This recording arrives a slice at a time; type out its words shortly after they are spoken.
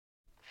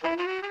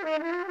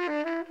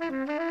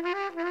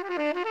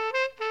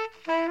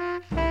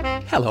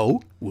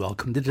Hello,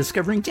 welcome to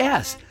Discovering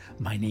Jazz.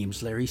 My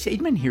name's Larry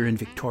Sadman here in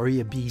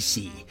Victoria,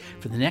 BC.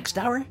 For the next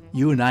hour,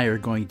 you and I are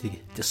going to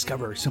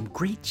discover some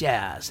great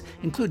jazz,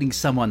 including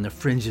some on the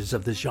fringes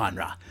of the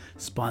genre.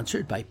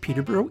 Sponsored by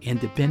Peterborough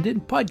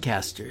Independent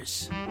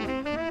Podcasters.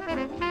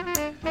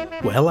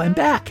 Well, I'm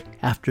back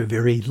after a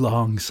very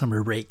long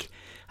summer break.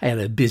 I had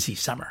a busy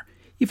summer,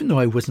 even though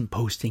I wasn't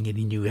posting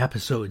any new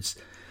episodes.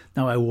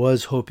 Now, I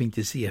was hoping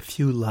to see a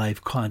few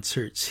live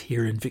concerts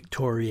here in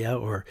Victoria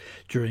or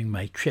during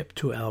my trip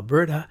to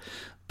Alberta,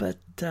 but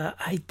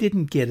I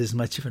didn't get as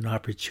much of an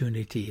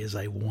opportunity as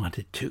I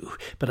wanted to.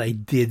 But I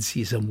did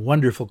see some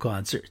wonderful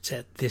concerts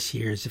at this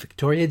year's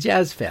Victoria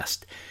Jazz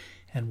Fest.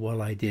 And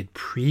while I did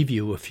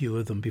preview a few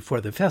of them before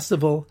the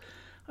festival,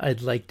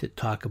 I'd like to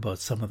talk about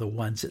some of the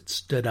ones that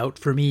stood out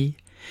for me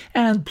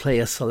and play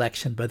a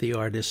selection by the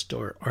artist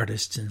or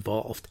artists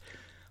involved.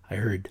 I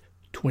heard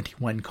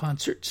 21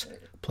 concerts,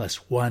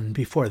 plus one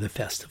before the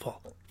festival.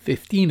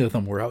 15 of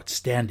them were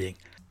outstanding.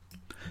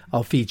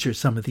 I'll feature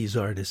some of these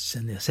artists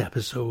in this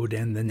episode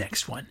and the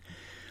next one.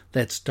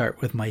 Let's start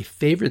with my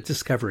favorite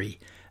discovery,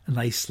 an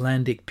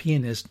Icelandic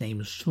pianist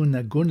named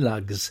Suna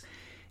Gunnlaugs.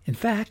 In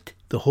fact,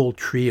 the whole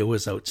trio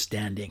is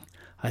outstanding.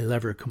 I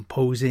love her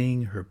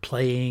composing, her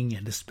playing,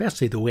 and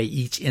especially the way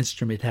each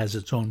instrument has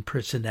its own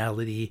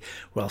personality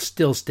while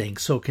still staying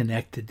so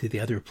connected to the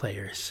other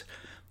players.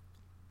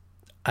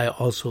 I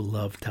also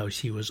loved how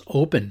she was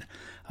open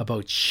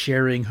about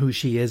sharing who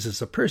she is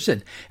as a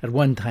person, at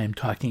one time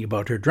talking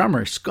about her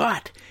drummer,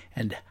 Scott,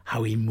 and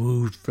how he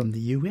moved from the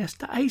U.S.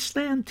 to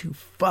Iceland to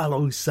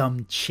follow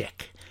some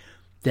chick.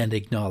 Then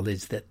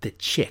acknowledged that the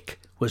chick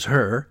was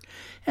her,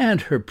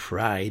 and her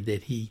pride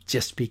that he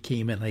just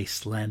became an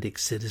Icelandic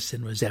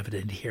citizen was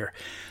evident here.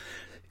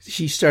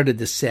 She started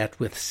the set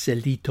with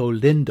Celito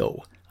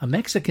Lindo, a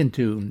Mexican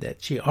tune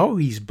that she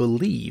always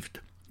believed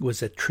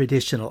was a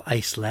traditional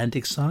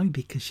Icelandic song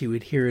because she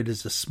would hear it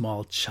as a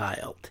small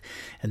child,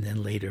 and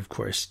then later, of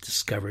course,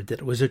 discovered that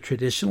it was a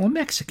traditional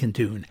Mexican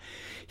tune.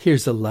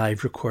 Here's a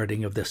live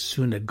recording of the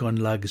Suna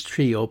Gunnlaugs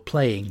trio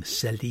playing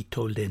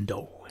Celito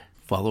Lindo,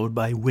 followed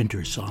by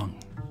Winter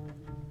Song.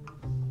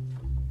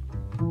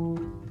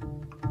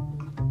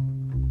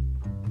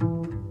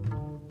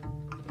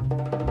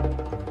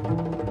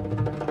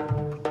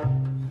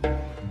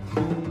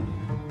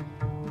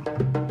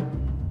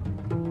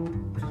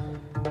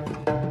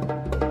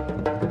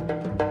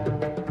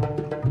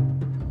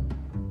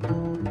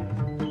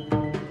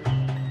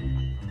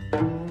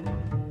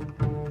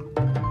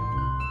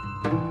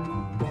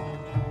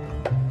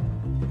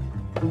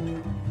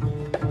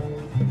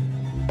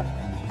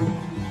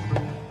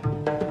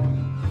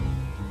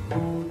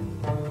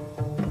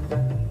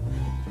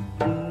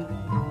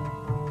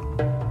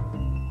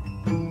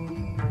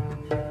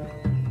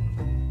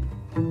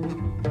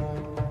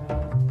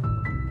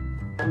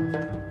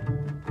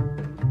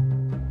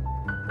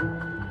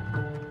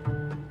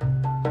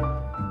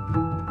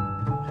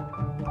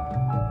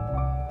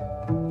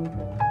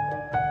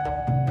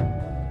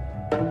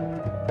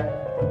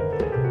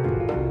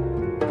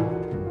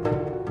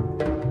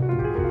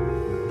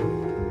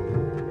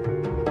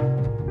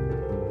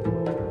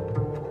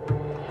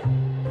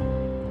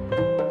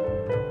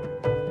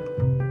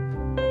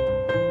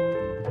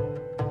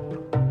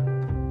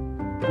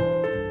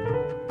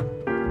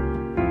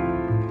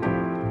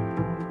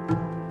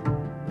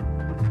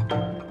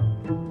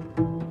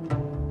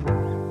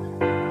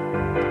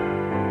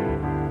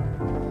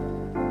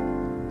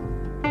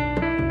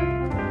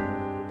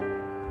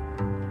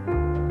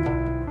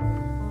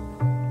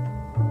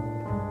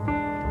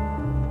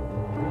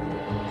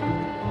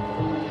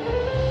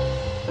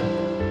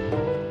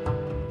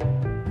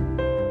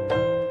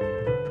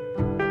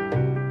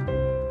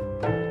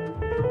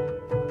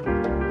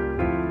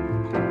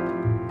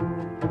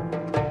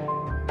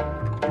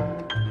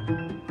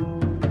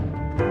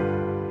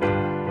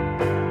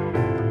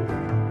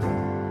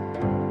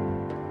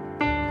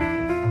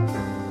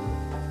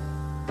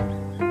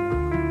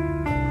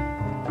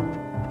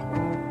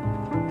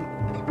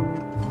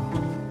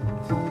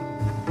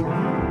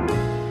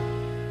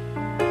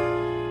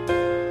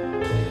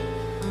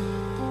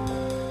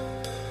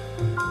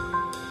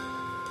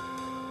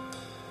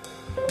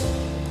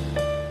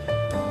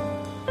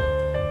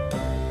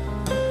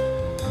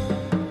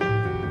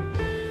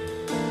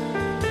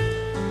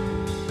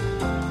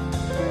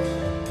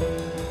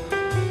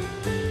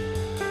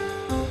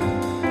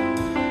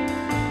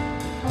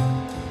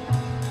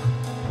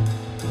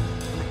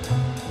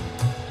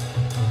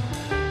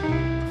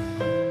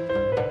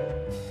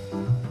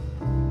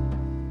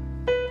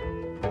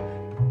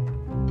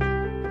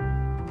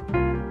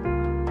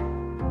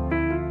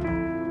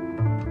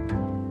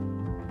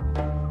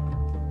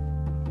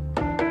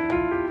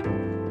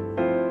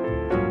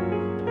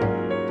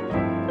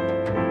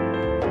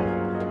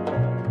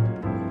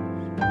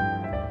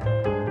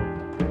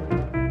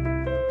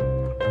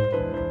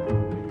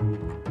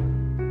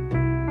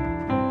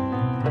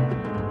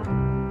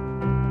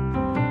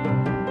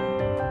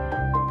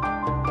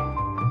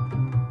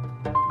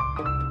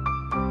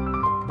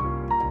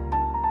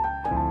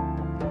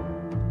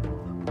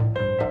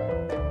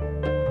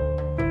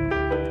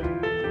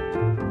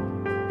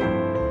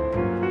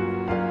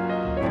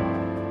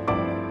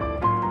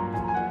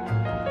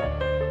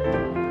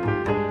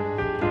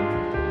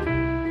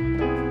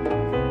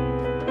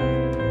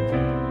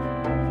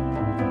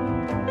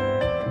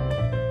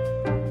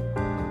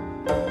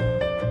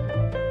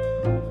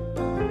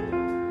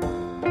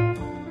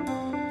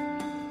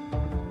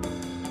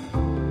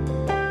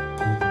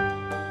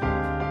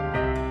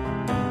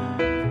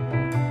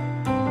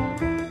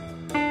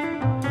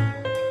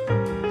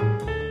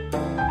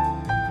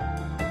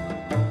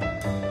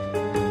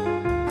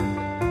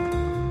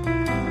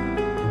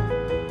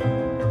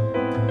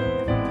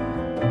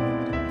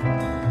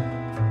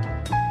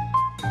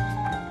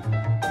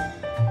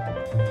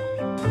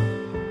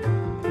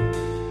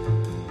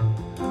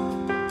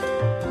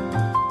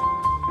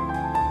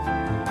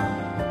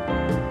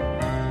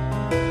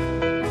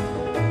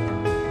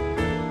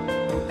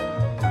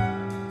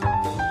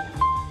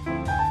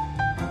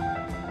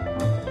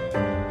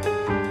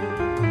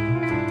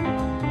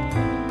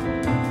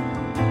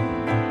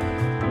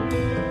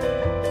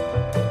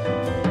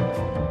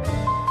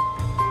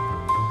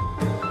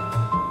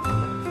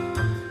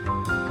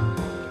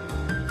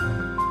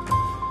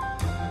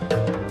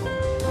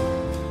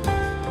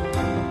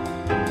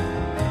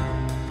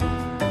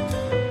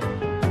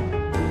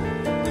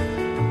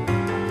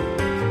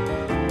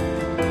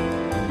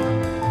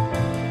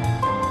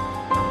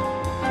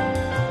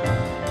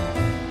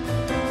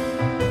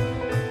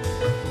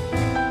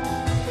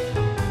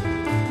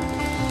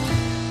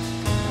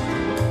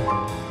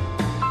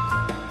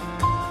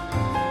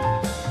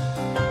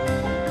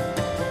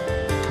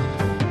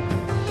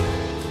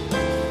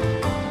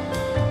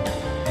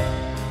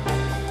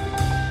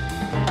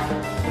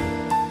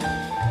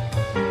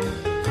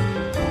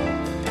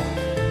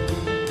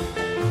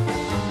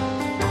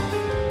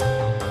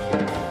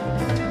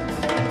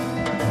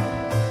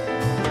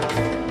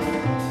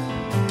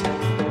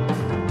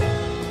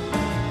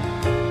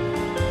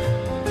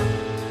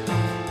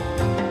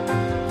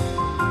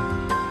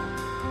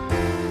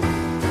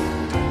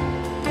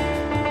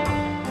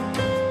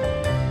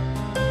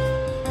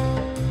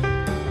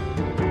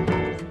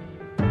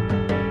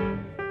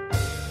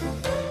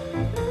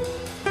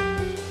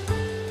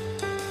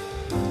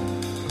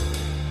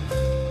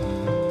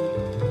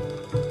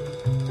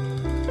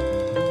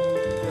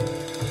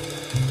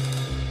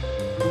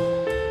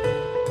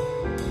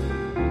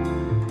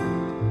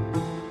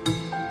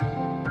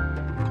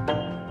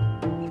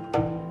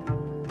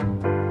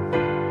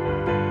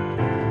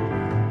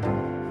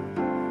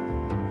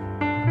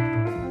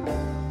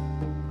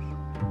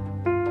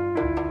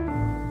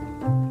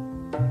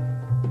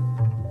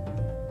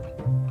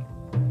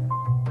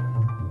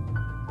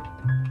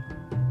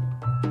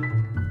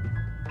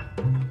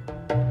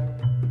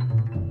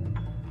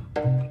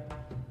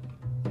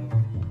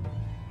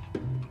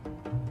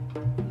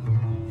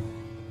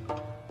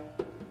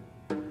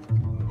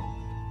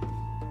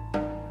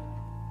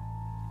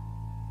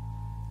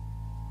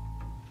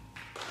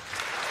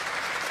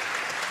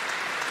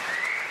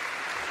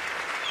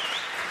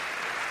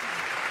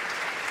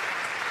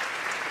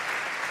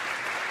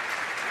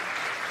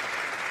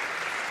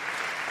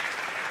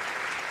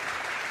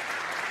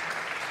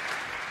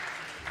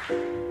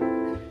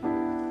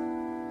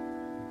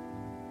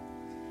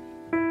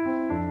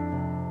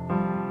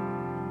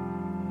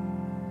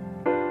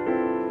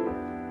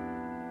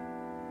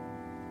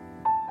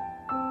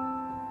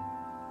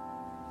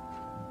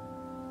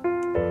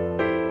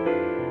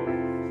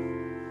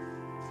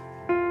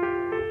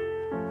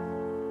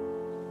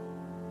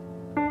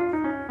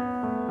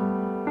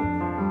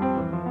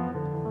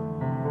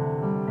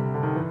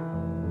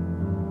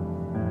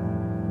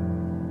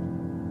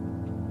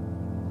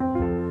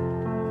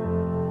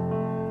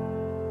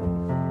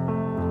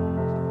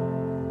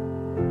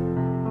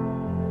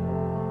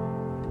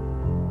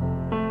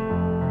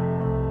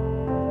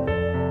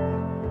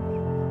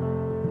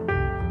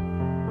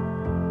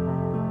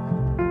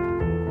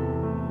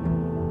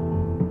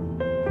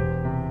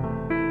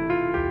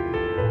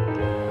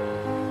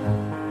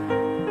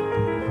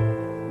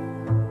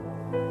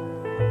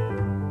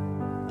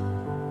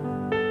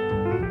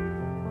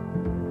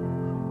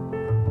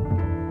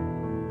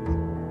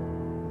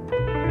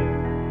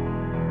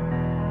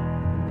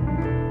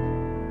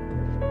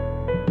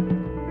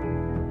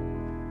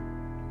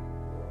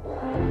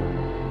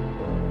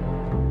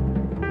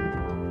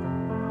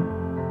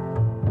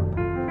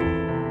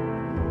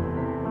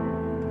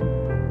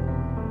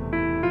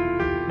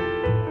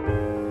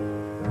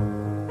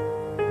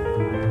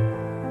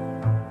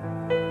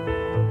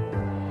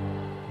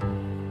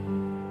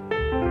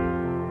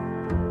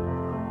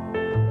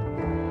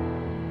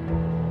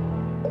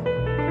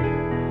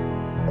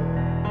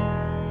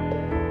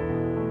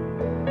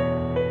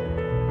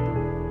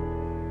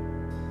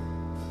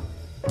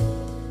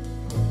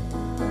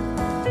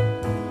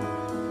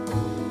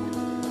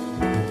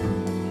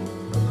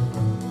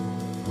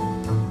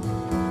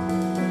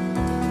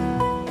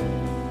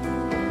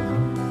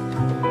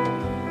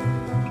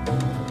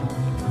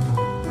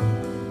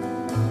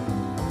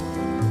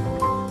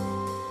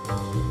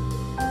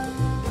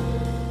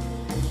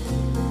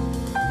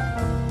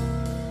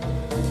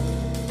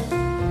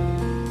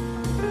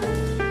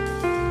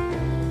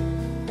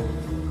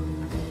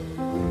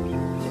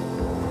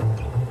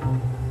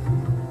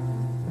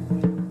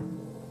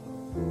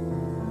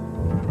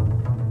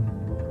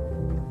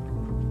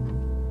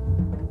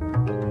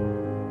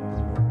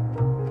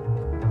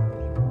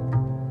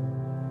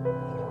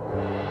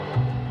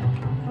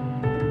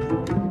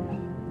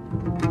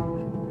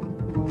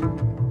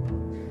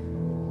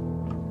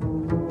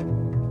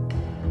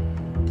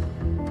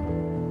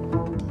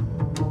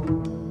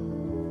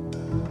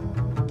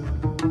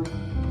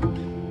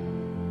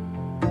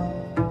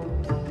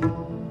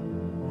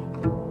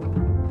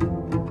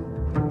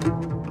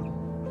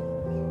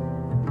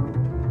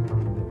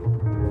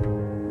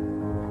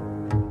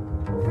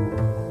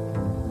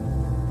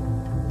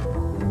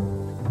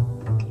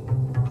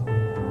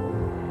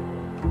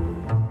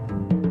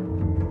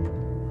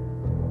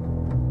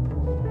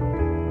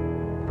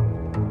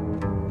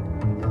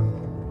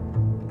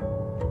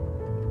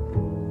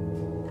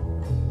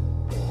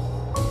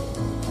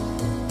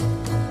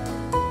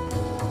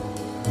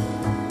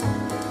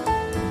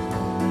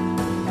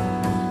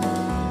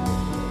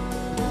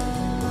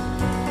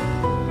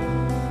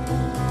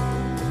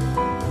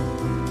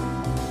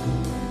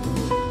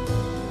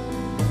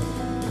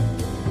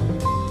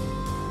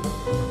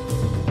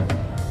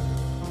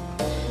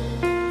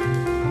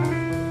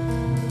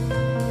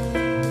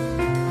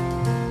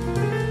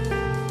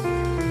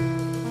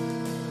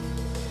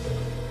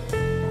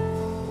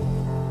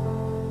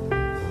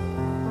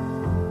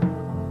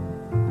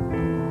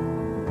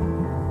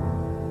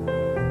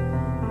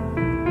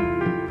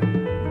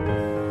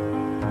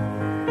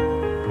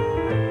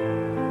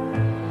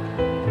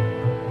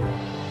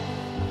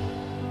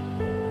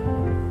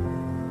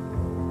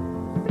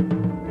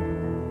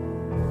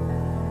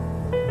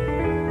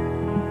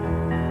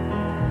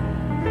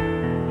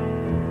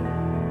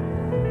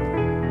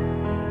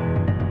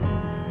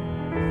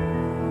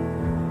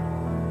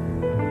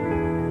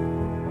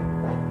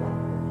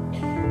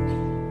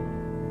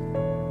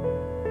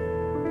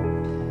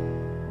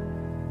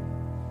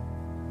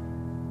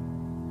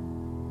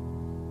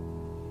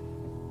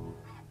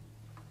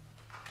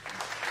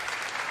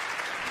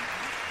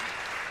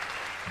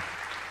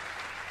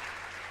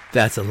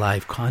 That's a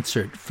live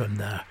concert from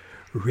the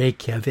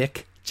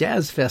Reykjavik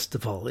Jazz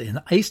Festival in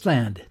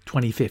Iceland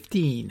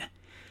 2015.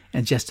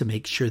 And just to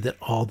make sure that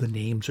all the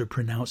names are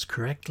pronounced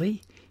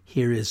correctly,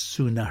 here is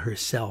Suna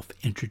herself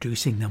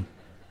introducing them.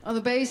 On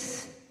the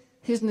bass,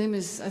 his name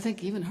is, I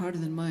think, even harder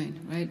than mine,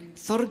 right?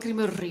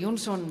 Þorgrímur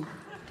Jónsson.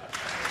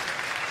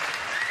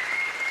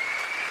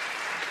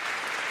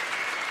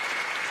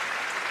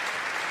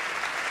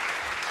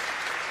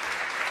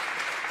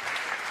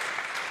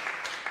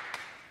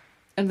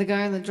 And the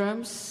guy on the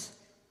drums,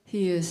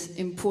 he is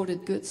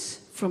imported goods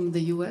from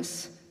the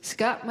US,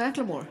 Scott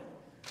McLemore.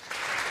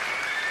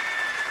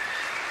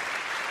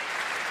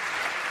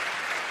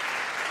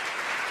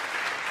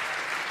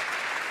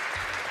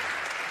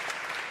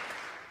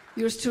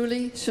 Yours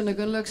truly, Suna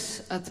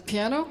Gunnlaugs at the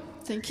piano.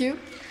 Thank you.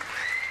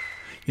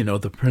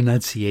 The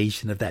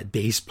pronunciation of that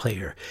bass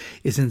player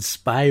is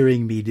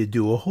inspiring me to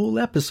do a whole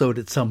episode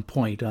at some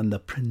point on the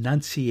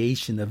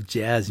pronunciation of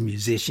jazz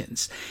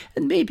musicians,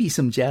 and maybe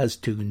some jazz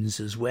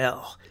tunes as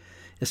well,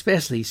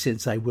 especially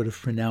since I would have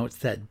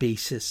pronounced that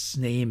bassist's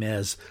name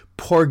as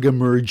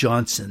Porgamer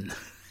Johnson,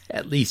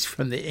 at least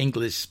from the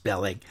English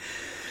spelling.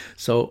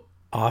 So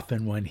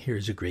often one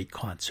hears a great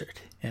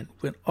concert, and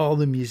when all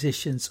the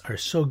musicians are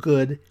so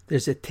good,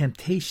 there's a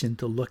temptation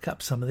to look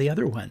up some of the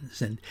other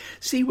ones and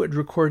see what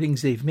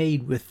recordings they've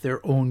made with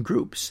their own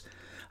groups.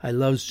 I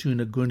love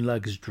Suna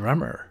Gunlug's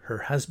drummer,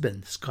 her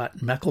husband, Scott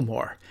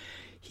McElmore.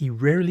 He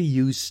rarely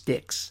used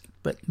sticks,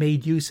 but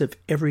made use of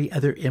every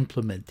other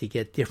implement to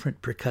get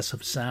different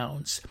percussive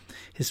sounds.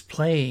 His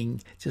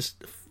playing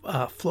just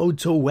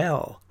flowed so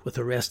well with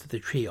the rest of the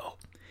trio.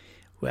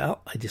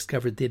 Well, I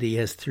discovered that he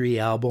has 3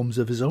 albums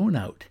of his own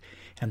out,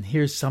 and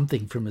here's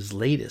something from his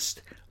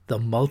latest, The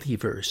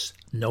Multiverse,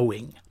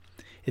 Knowing.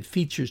 It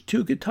features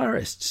 2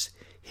 guitarists,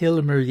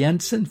 Hilmar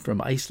Jensen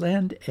from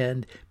Iceland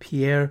and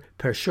Pierre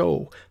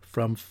Perchaud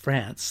from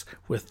France,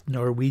 with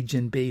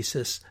Norwegian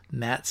bassist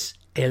Mats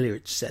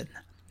Eilertsen.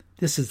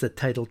 This is the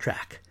title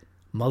track,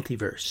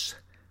 Multiverse,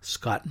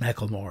 Scott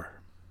McElmore.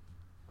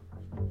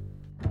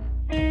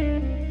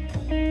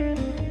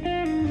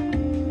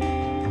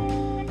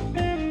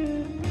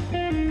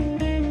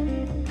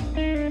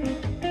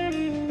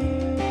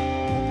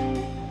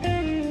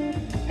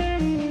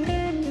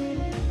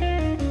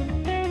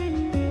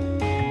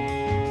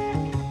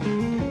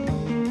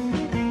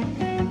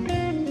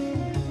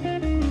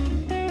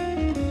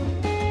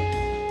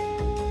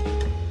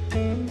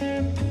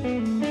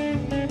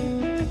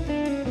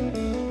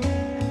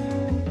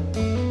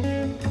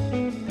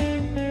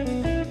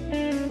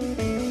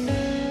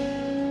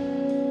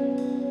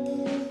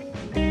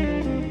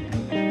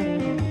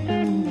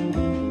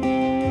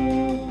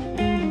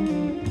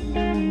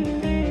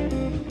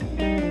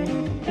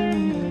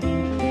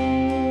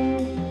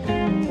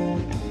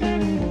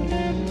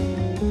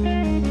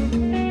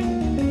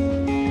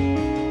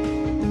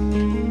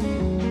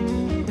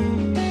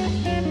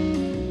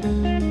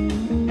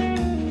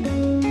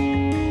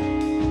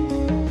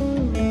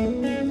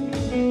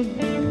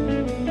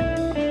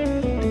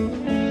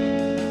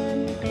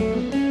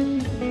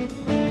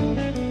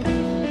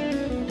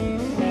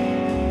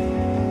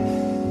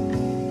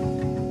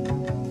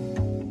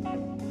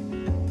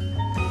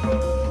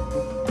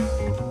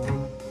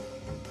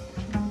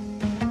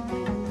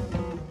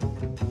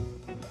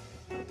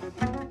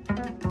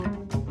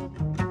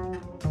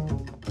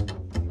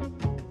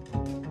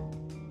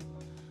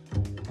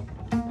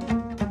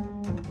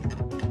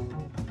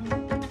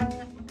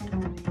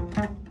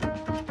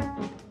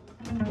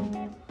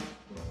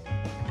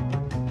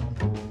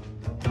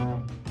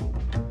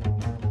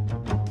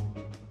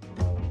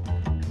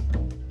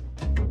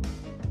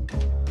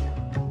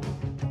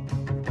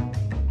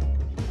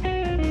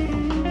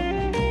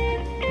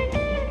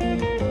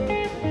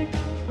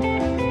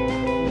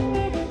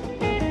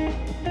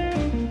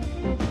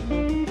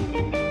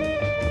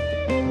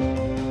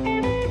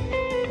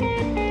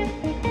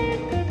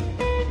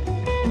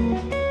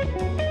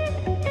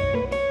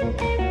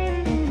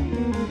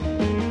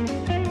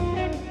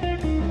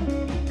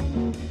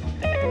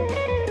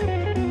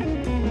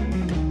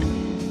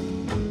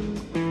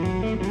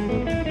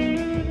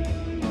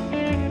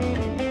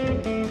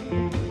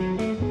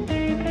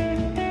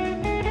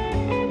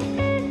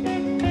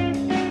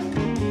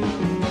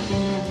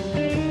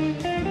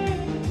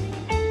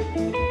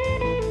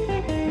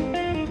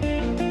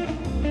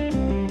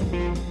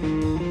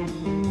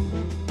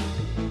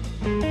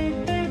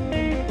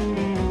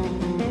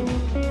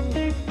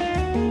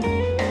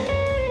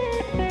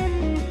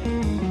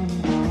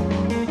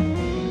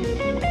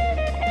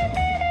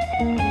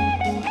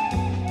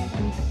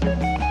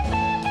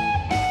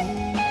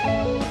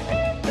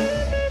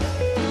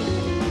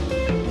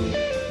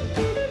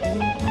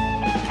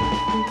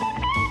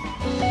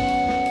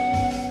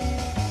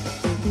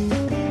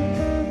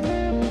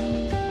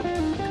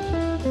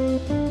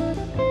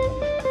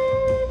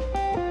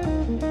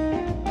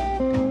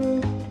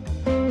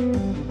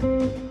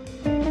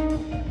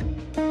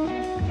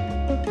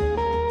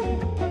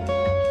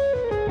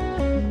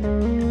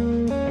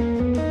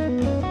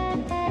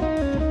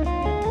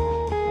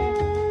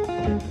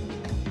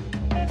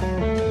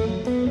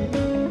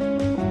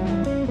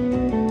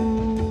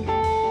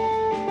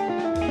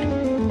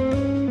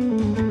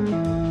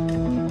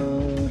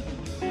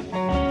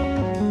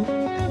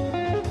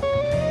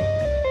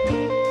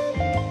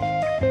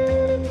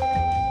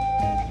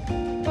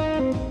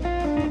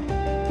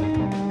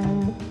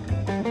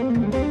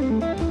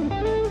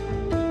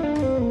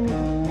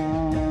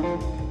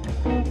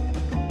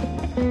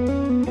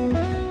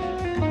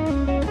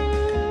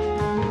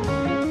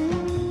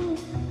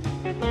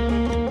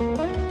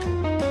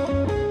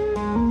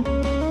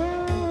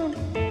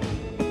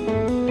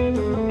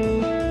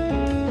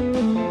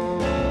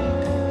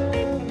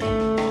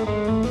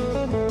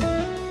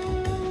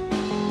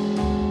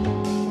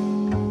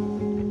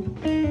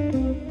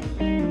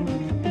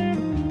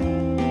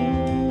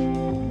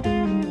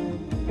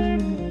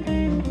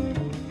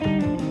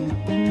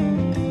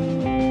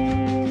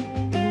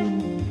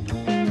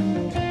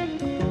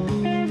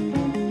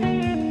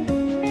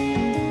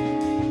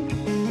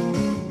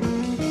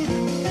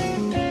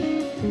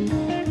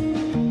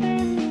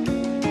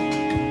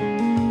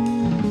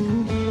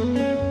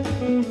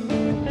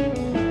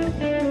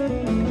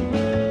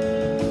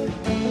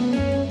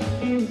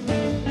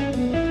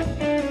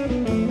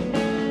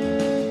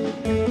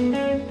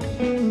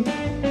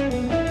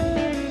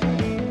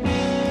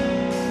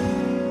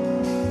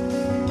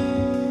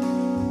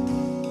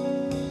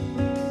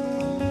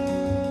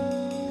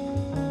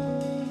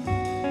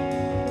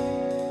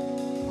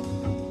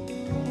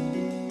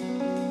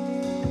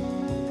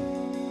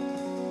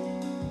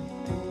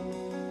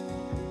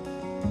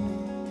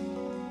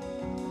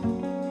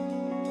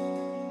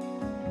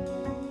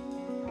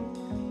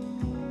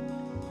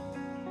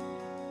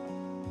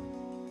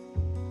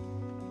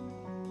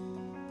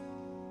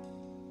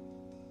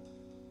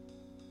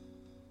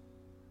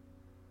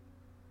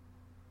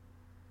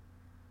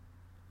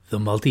 The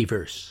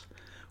Multiverse,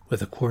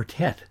 with a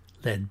quartet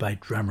led by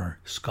drummer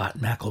Scott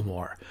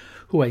McElmore,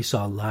 who I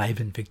saw live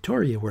in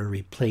Victoria where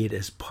he played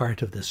as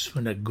part of the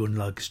Suna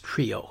Gunlugs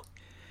trio.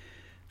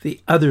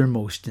 The other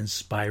most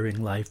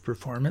inspiring live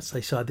performance I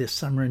saw this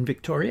summer in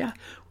Victoria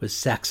was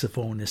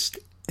saxophonist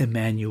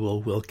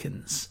Emmanuel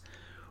Wilkins.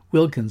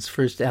 Wilkins'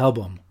 first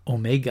album,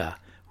 Omega,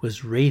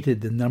 was rated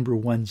the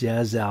 #1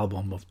 jazz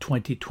album of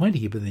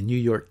 2020 by the New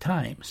York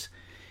Times.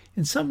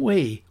 In some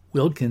way,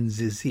 Wilkins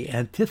is the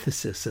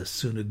antithesis of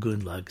Suna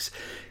Gunlugs.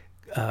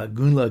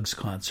 Gunlugs'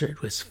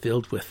 concert was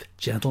filled with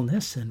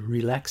gentleness and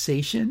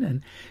relaxation,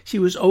 and she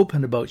was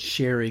open about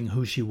sharing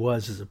who she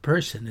was as a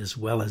person as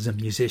well as a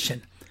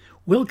musician.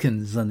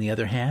 Wilkins, on the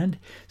other hand,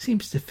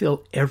 seems to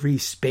fill every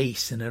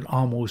space in an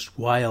almost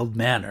wild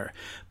manner,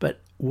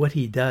 but what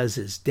he does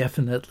is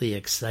definitely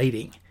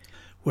exciting.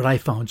 What I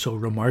found so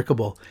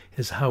remarkable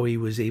is how he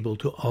was able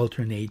to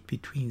alternate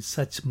between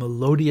such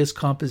melodious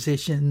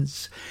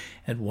compositions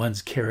and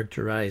ones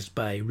characterized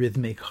by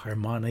rhythmic,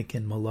 harmonic,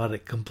 and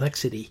melodic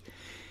complexity,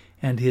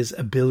 and his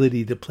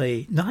ability to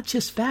play not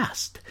just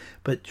fast,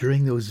 but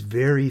during those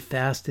very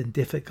fast and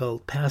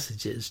difficult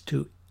passages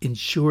to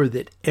ensure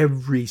that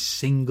every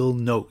single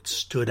note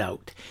stood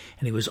out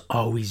and he was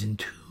always in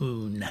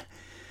tune.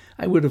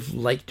 I would have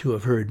liked to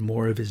have heard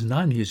more of his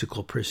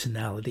non-musical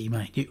personality,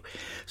 mind you.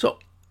 So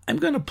I'm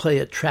going to play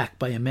a track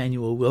by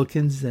Emmanuel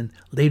Wilkins and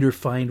later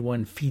find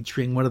one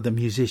featuring one of the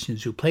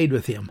musicians who played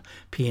with him,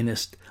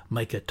 pianist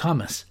Micah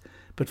Thomas.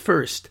 But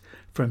first,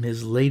 from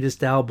his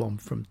latest album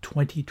from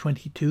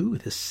 2022,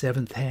 The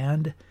Seventh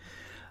Hand,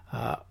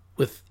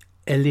 with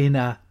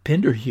Elena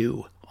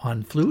Pinderhugh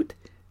on flute,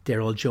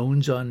 Daryl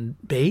Jones on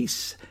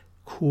bass,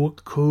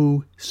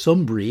 Koko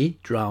Sumbri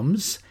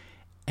drums,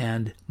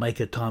 and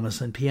Micah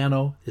Thomas on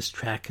piano. This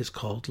track is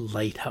called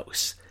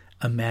Lighthouse.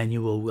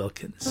 Emmanuel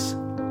Wilkins.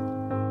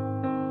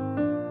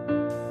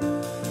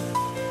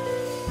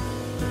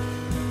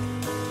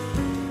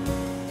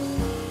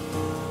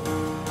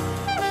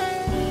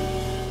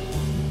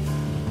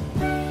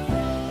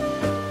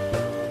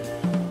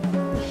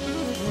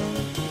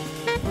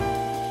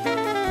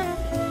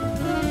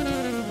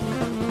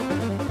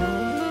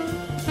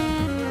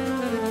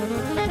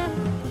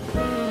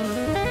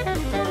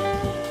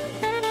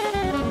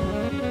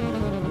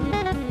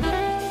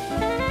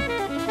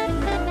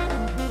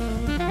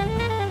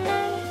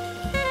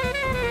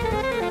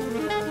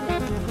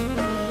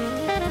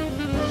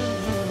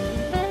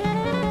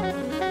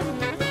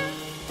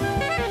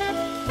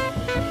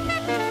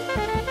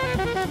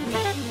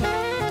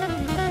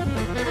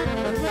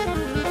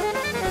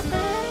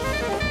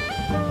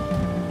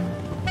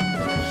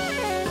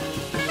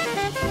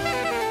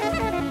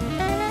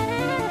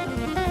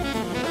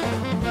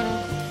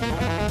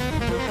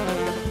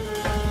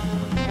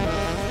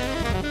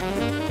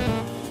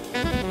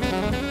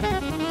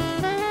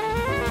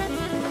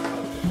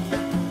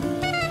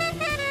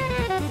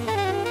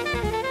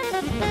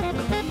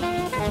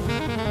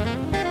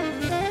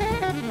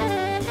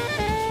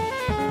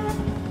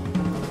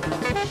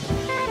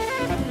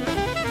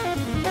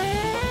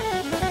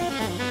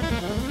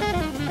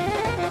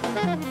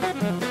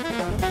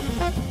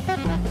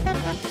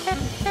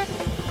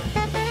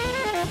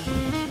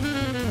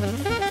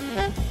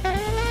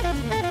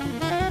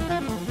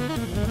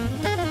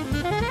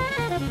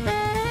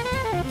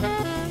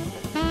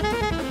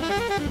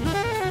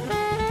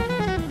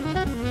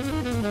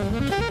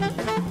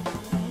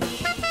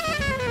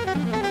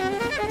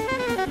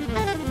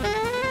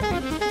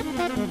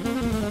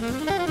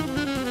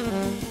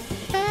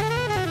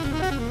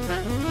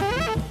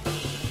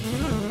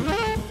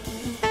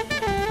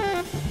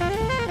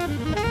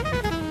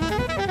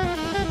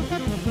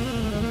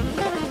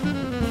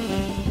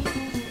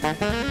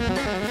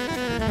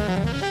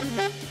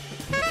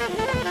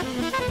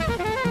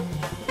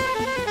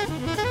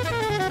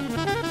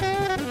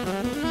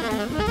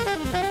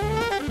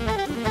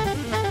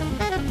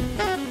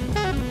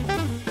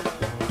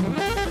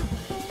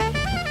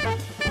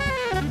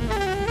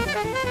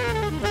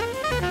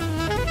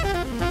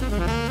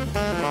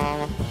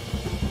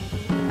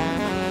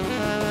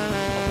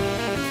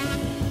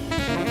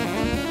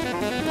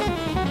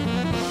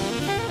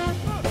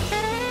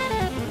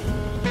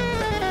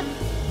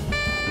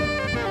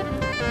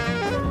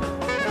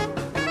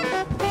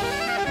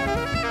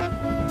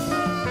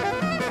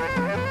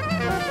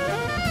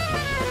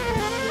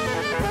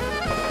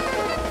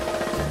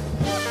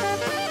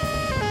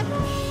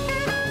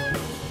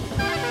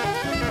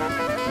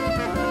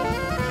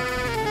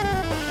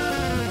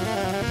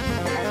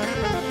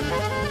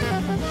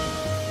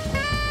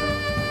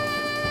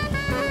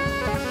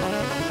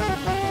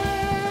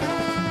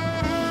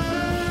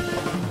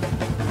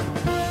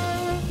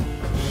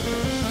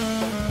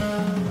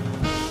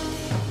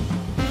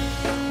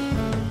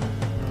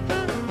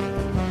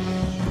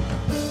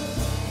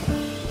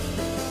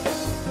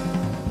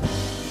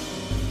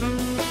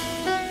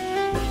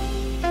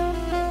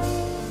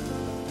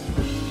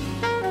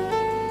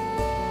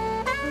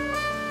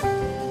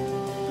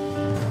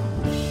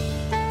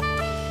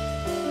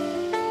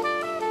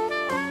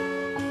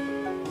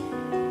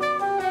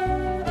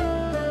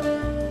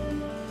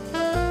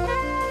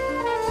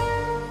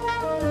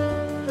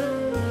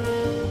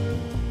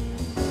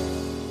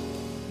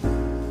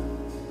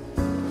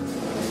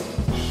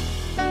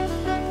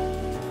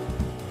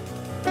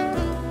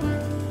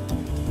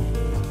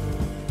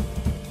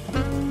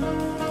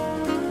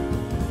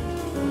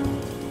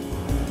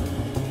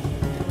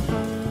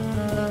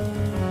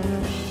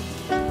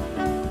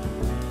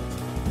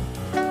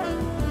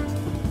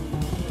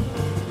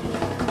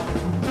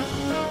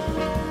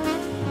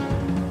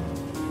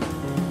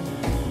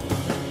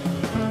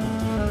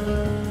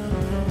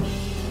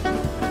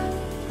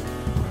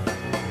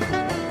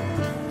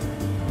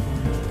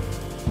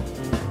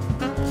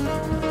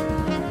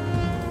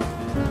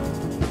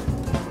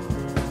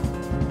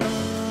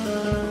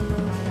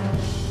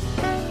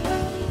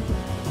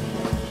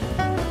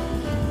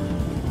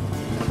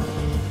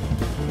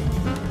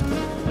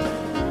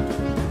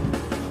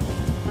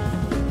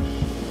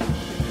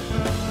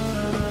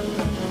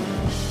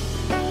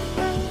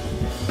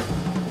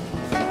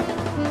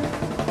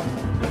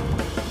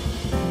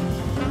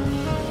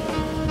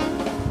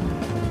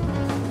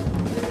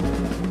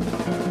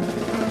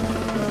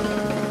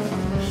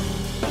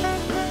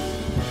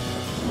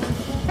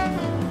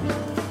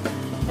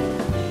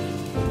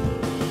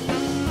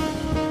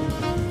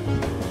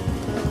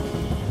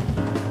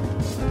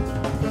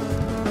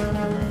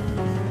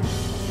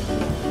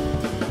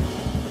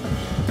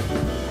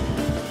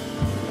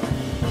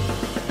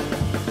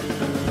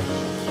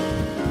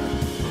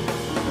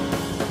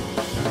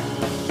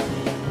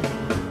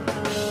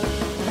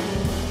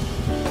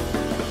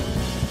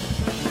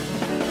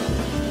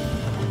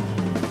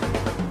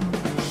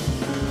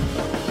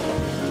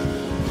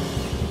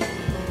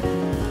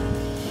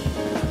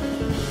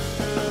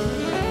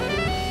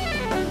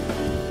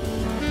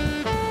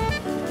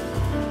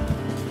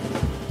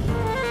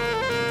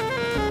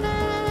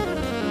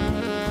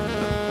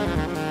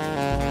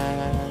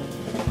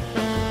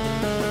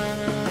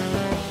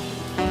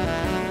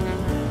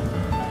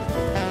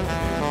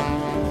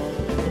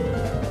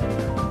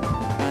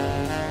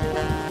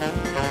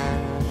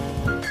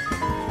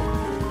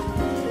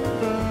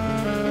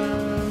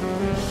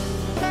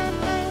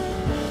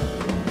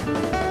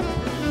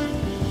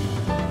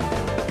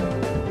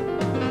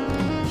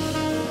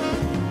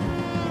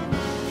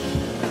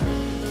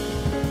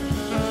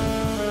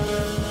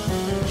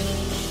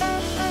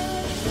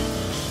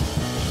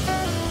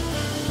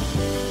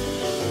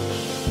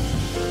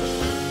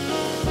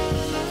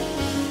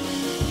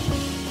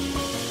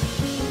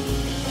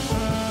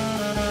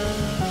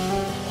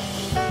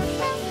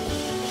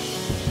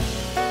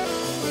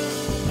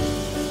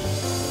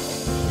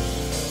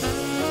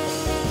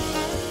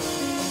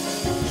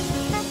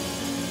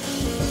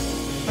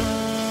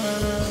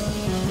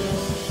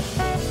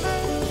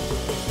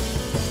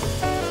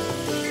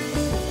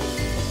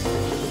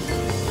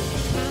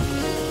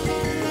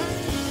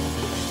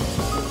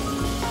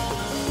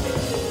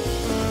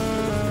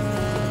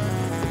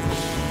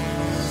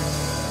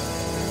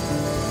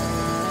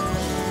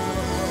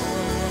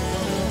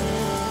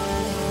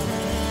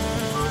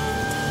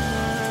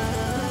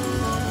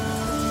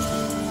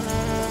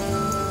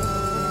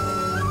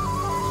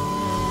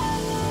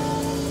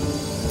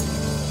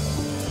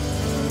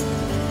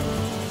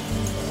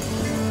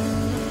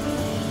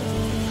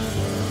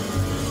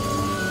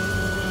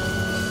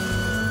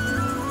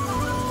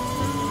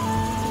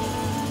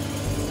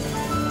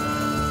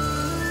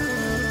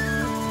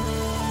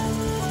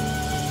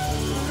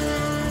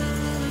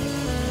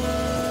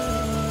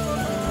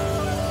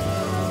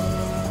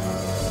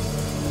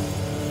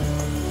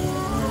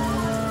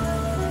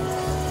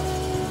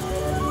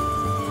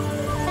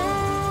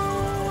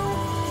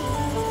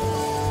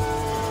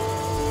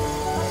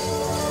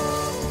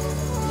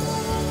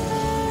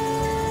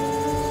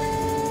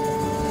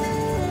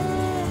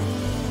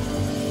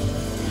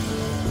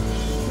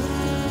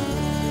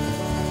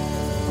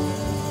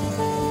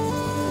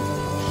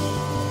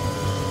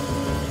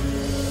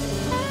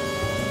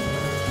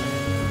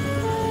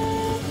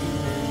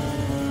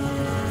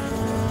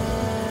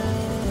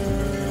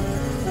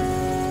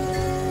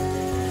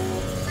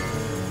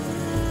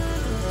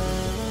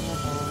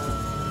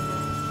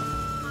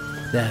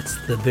 That's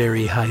the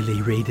very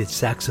highly rated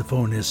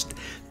saxophonist,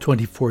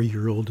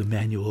 24-year-old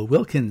Emmanuel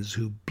Wilkins,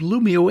 who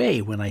blew me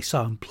away when I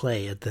saw him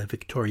play at the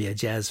Victoria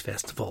Jazz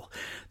Festival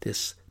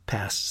this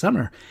past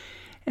summer.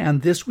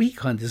 And this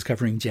week on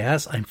Discovering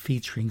Jazz, I'm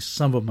featuring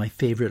some of my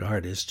favorite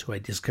artists who I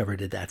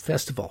discovered at that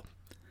festival.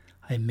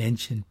 I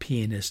mentioned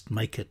pianist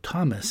Micah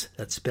Thomas,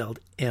 that's spelled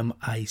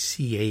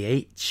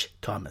M-I-C-A-H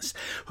Thomas,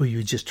 who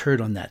you just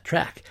heard on that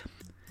track.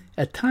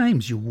 At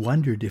times you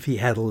wondered if he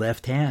had a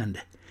left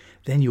hand.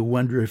 Then you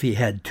wonder if he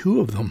had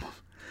two of them.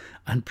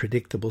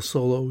 Unpredictable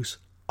solos,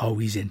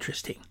 always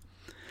interesting.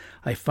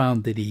 I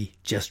found that he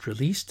just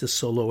released a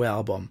solo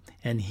album,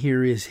 and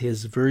here is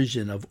his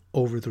version of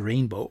Over the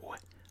Rainbow,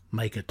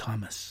 Micah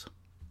Thomas.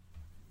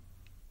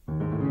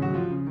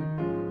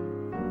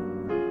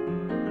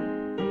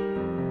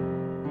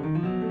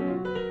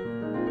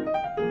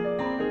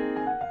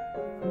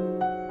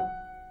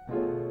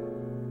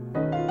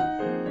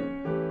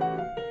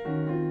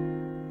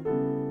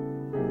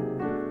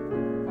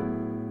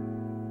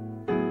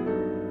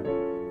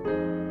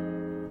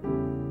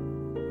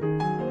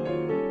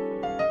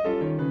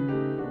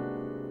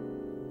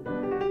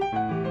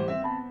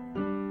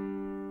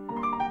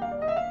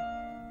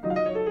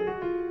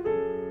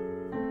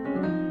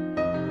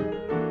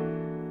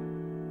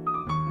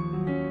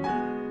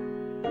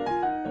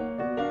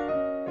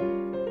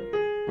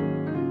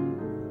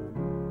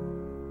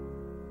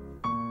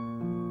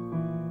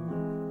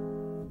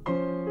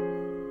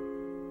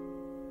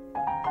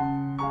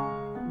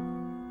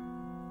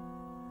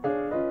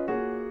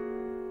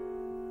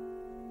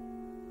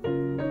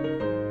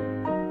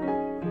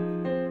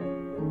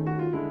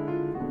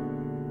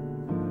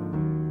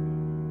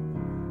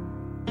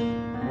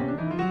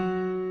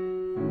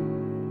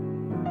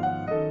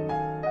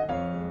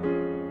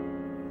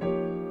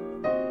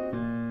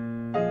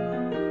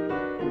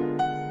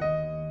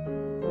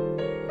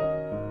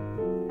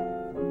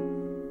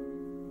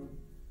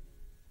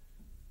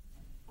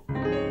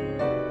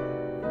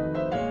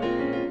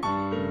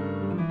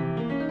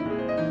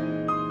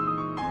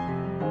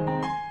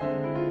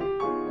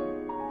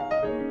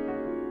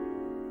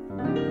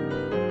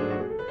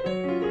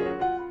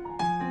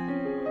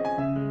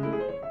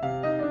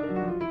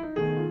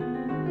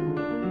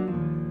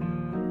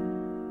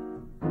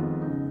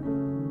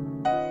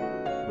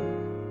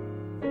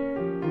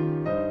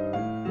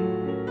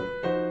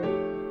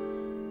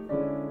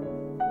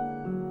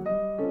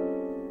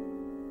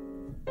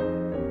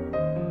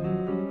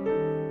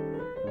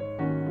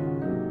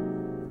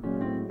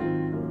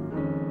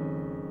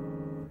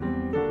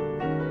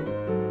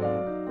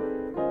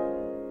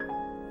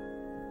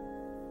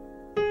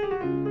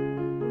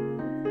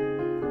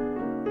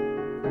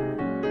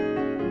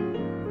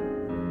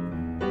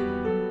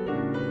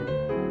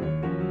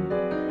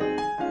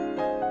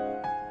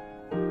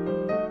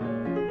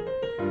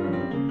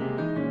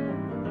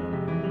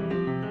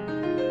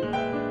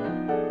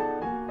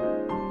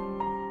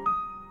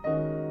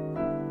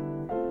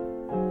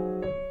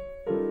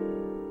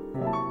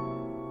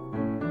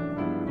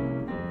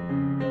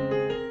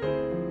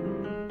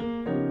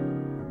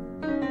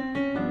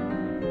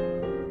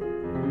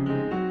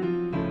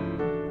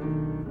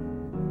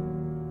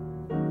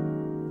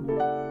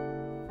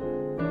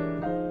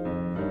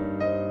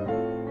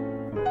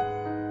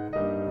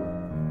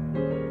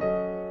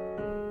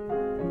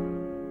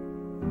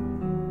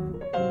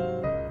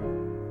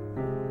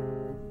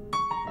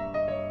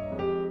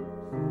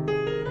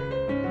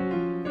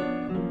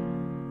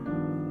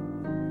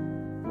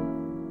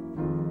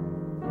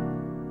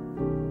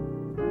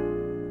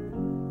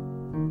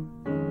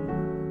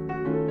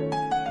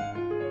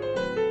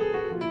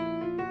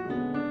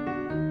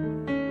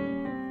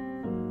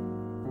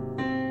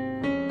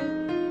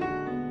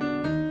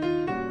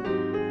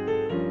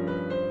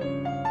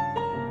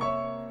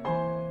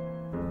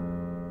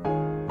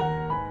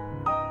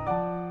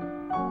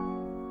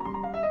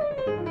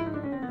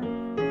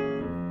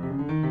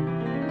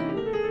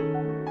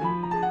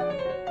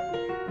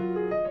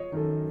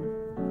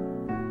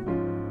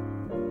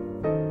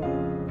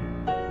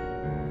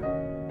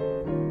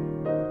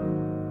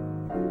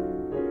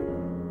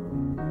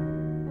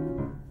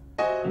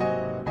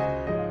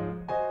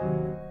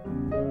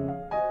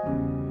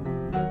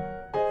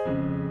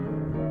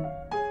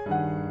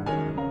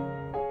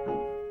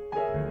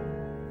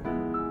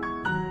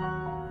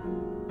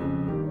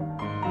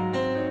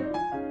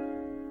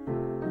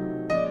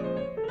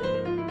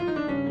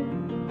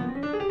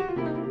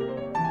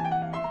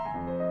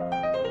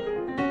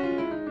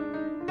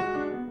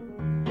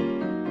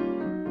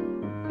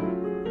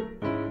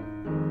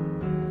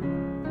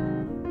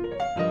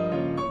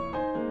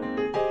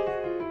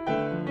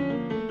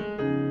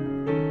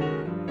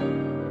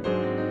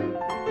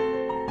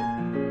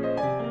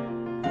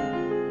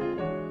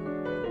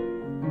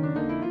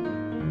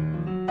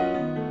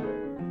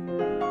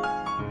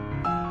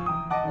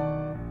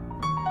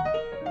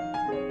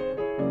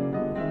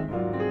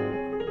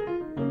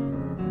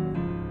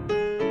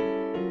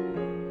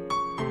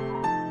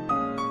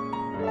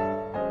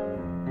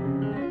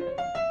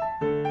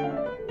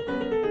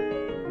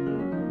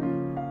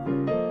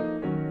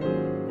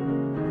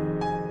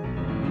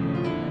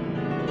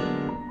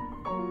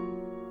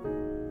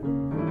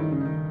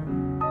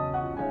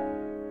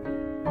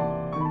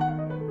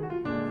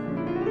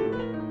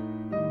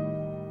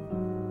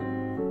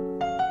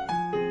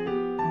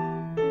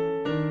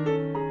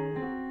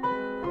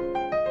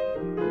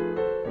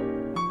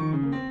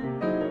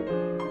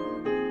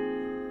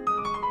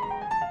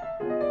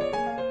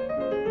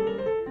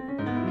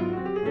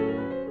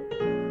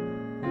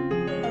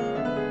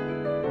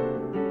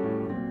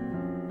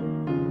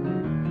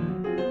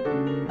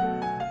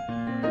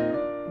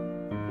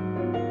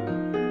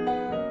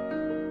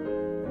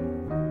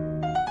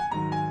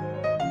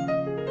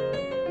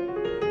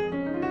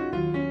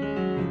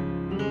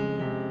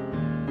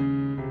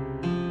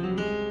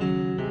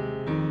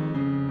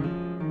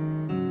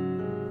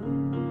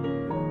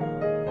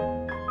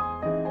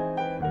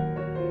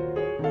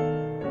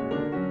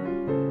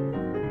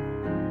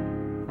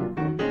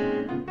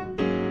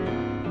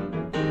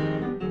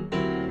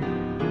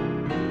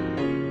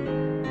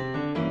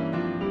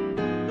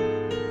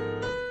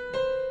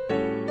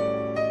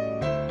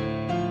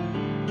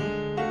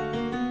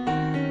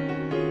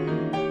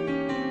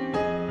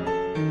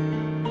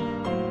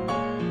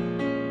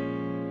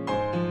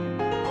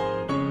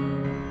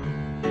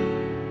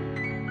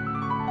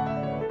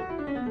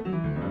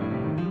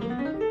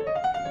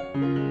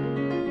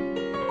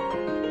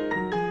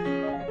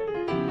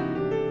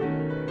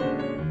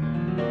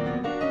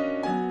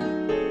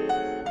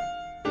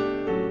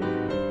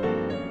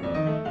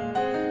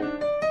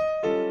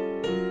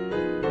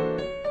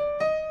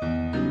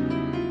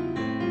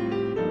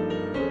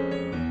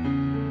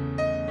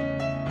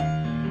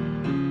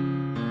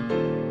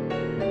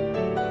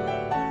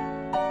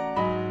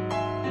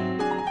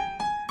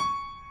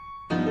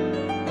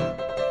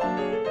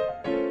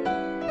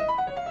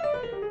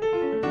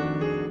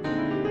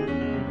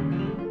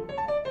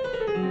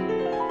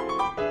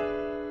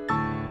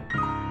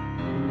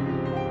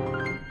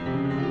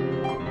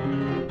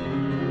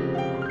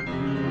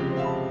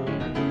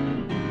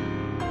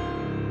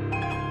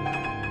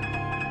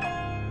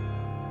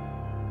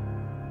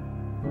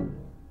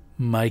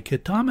 Micah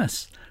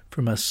Thomas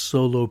from a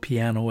solo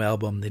piano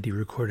album that he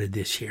recorded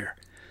this year.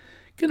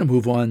 Going to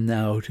move on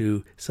now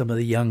to some of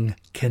the young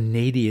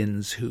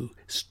Canadians who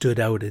stood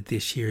out at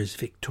this year's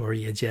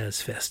Victoria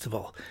Jazz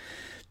Festival.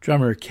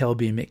 Drummer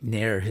Kelby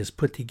McNair has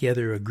put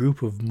together a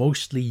group of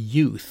mostly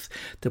youth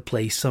to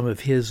play some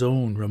of his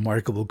own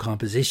remarkable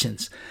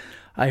compositions.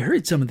 I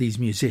heard some of these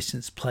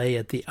musicians play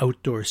at the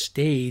outdoor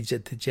stage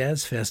at the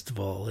Jazz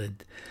Festival,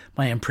 and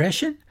my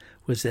impression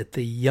was that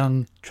the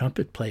young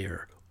trumpet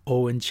player,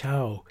 Owen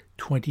Chow,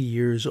 20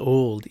 years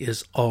old,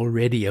 is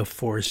already a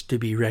force to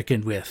be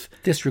reckoned with.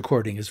 This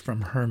recording is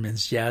from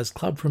Herman's Jazz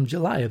Club from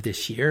July of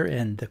this year,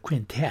 and the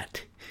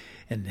quintet,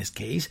 in this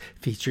case,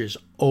 features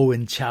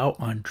Owen Chow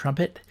on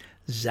trumpet,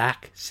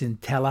 Zach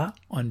Sintella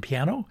on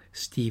piano,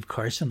 Steve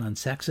Carson on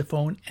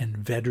saxophone, and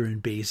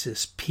veteran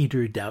bassist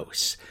Peter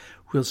Dowse.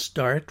 We'll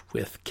start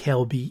with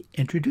Kelby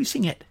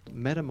introducing it.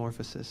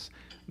 Metamorphosis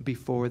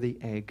before the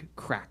egg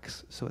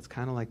cracks. So it's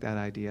kind of like that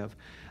idea of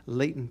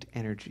latent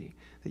energy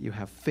that you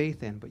have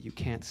faith in, but you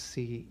can't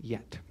see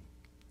yet.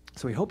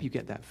 So we hope you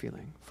get that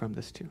feeling from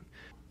this tune.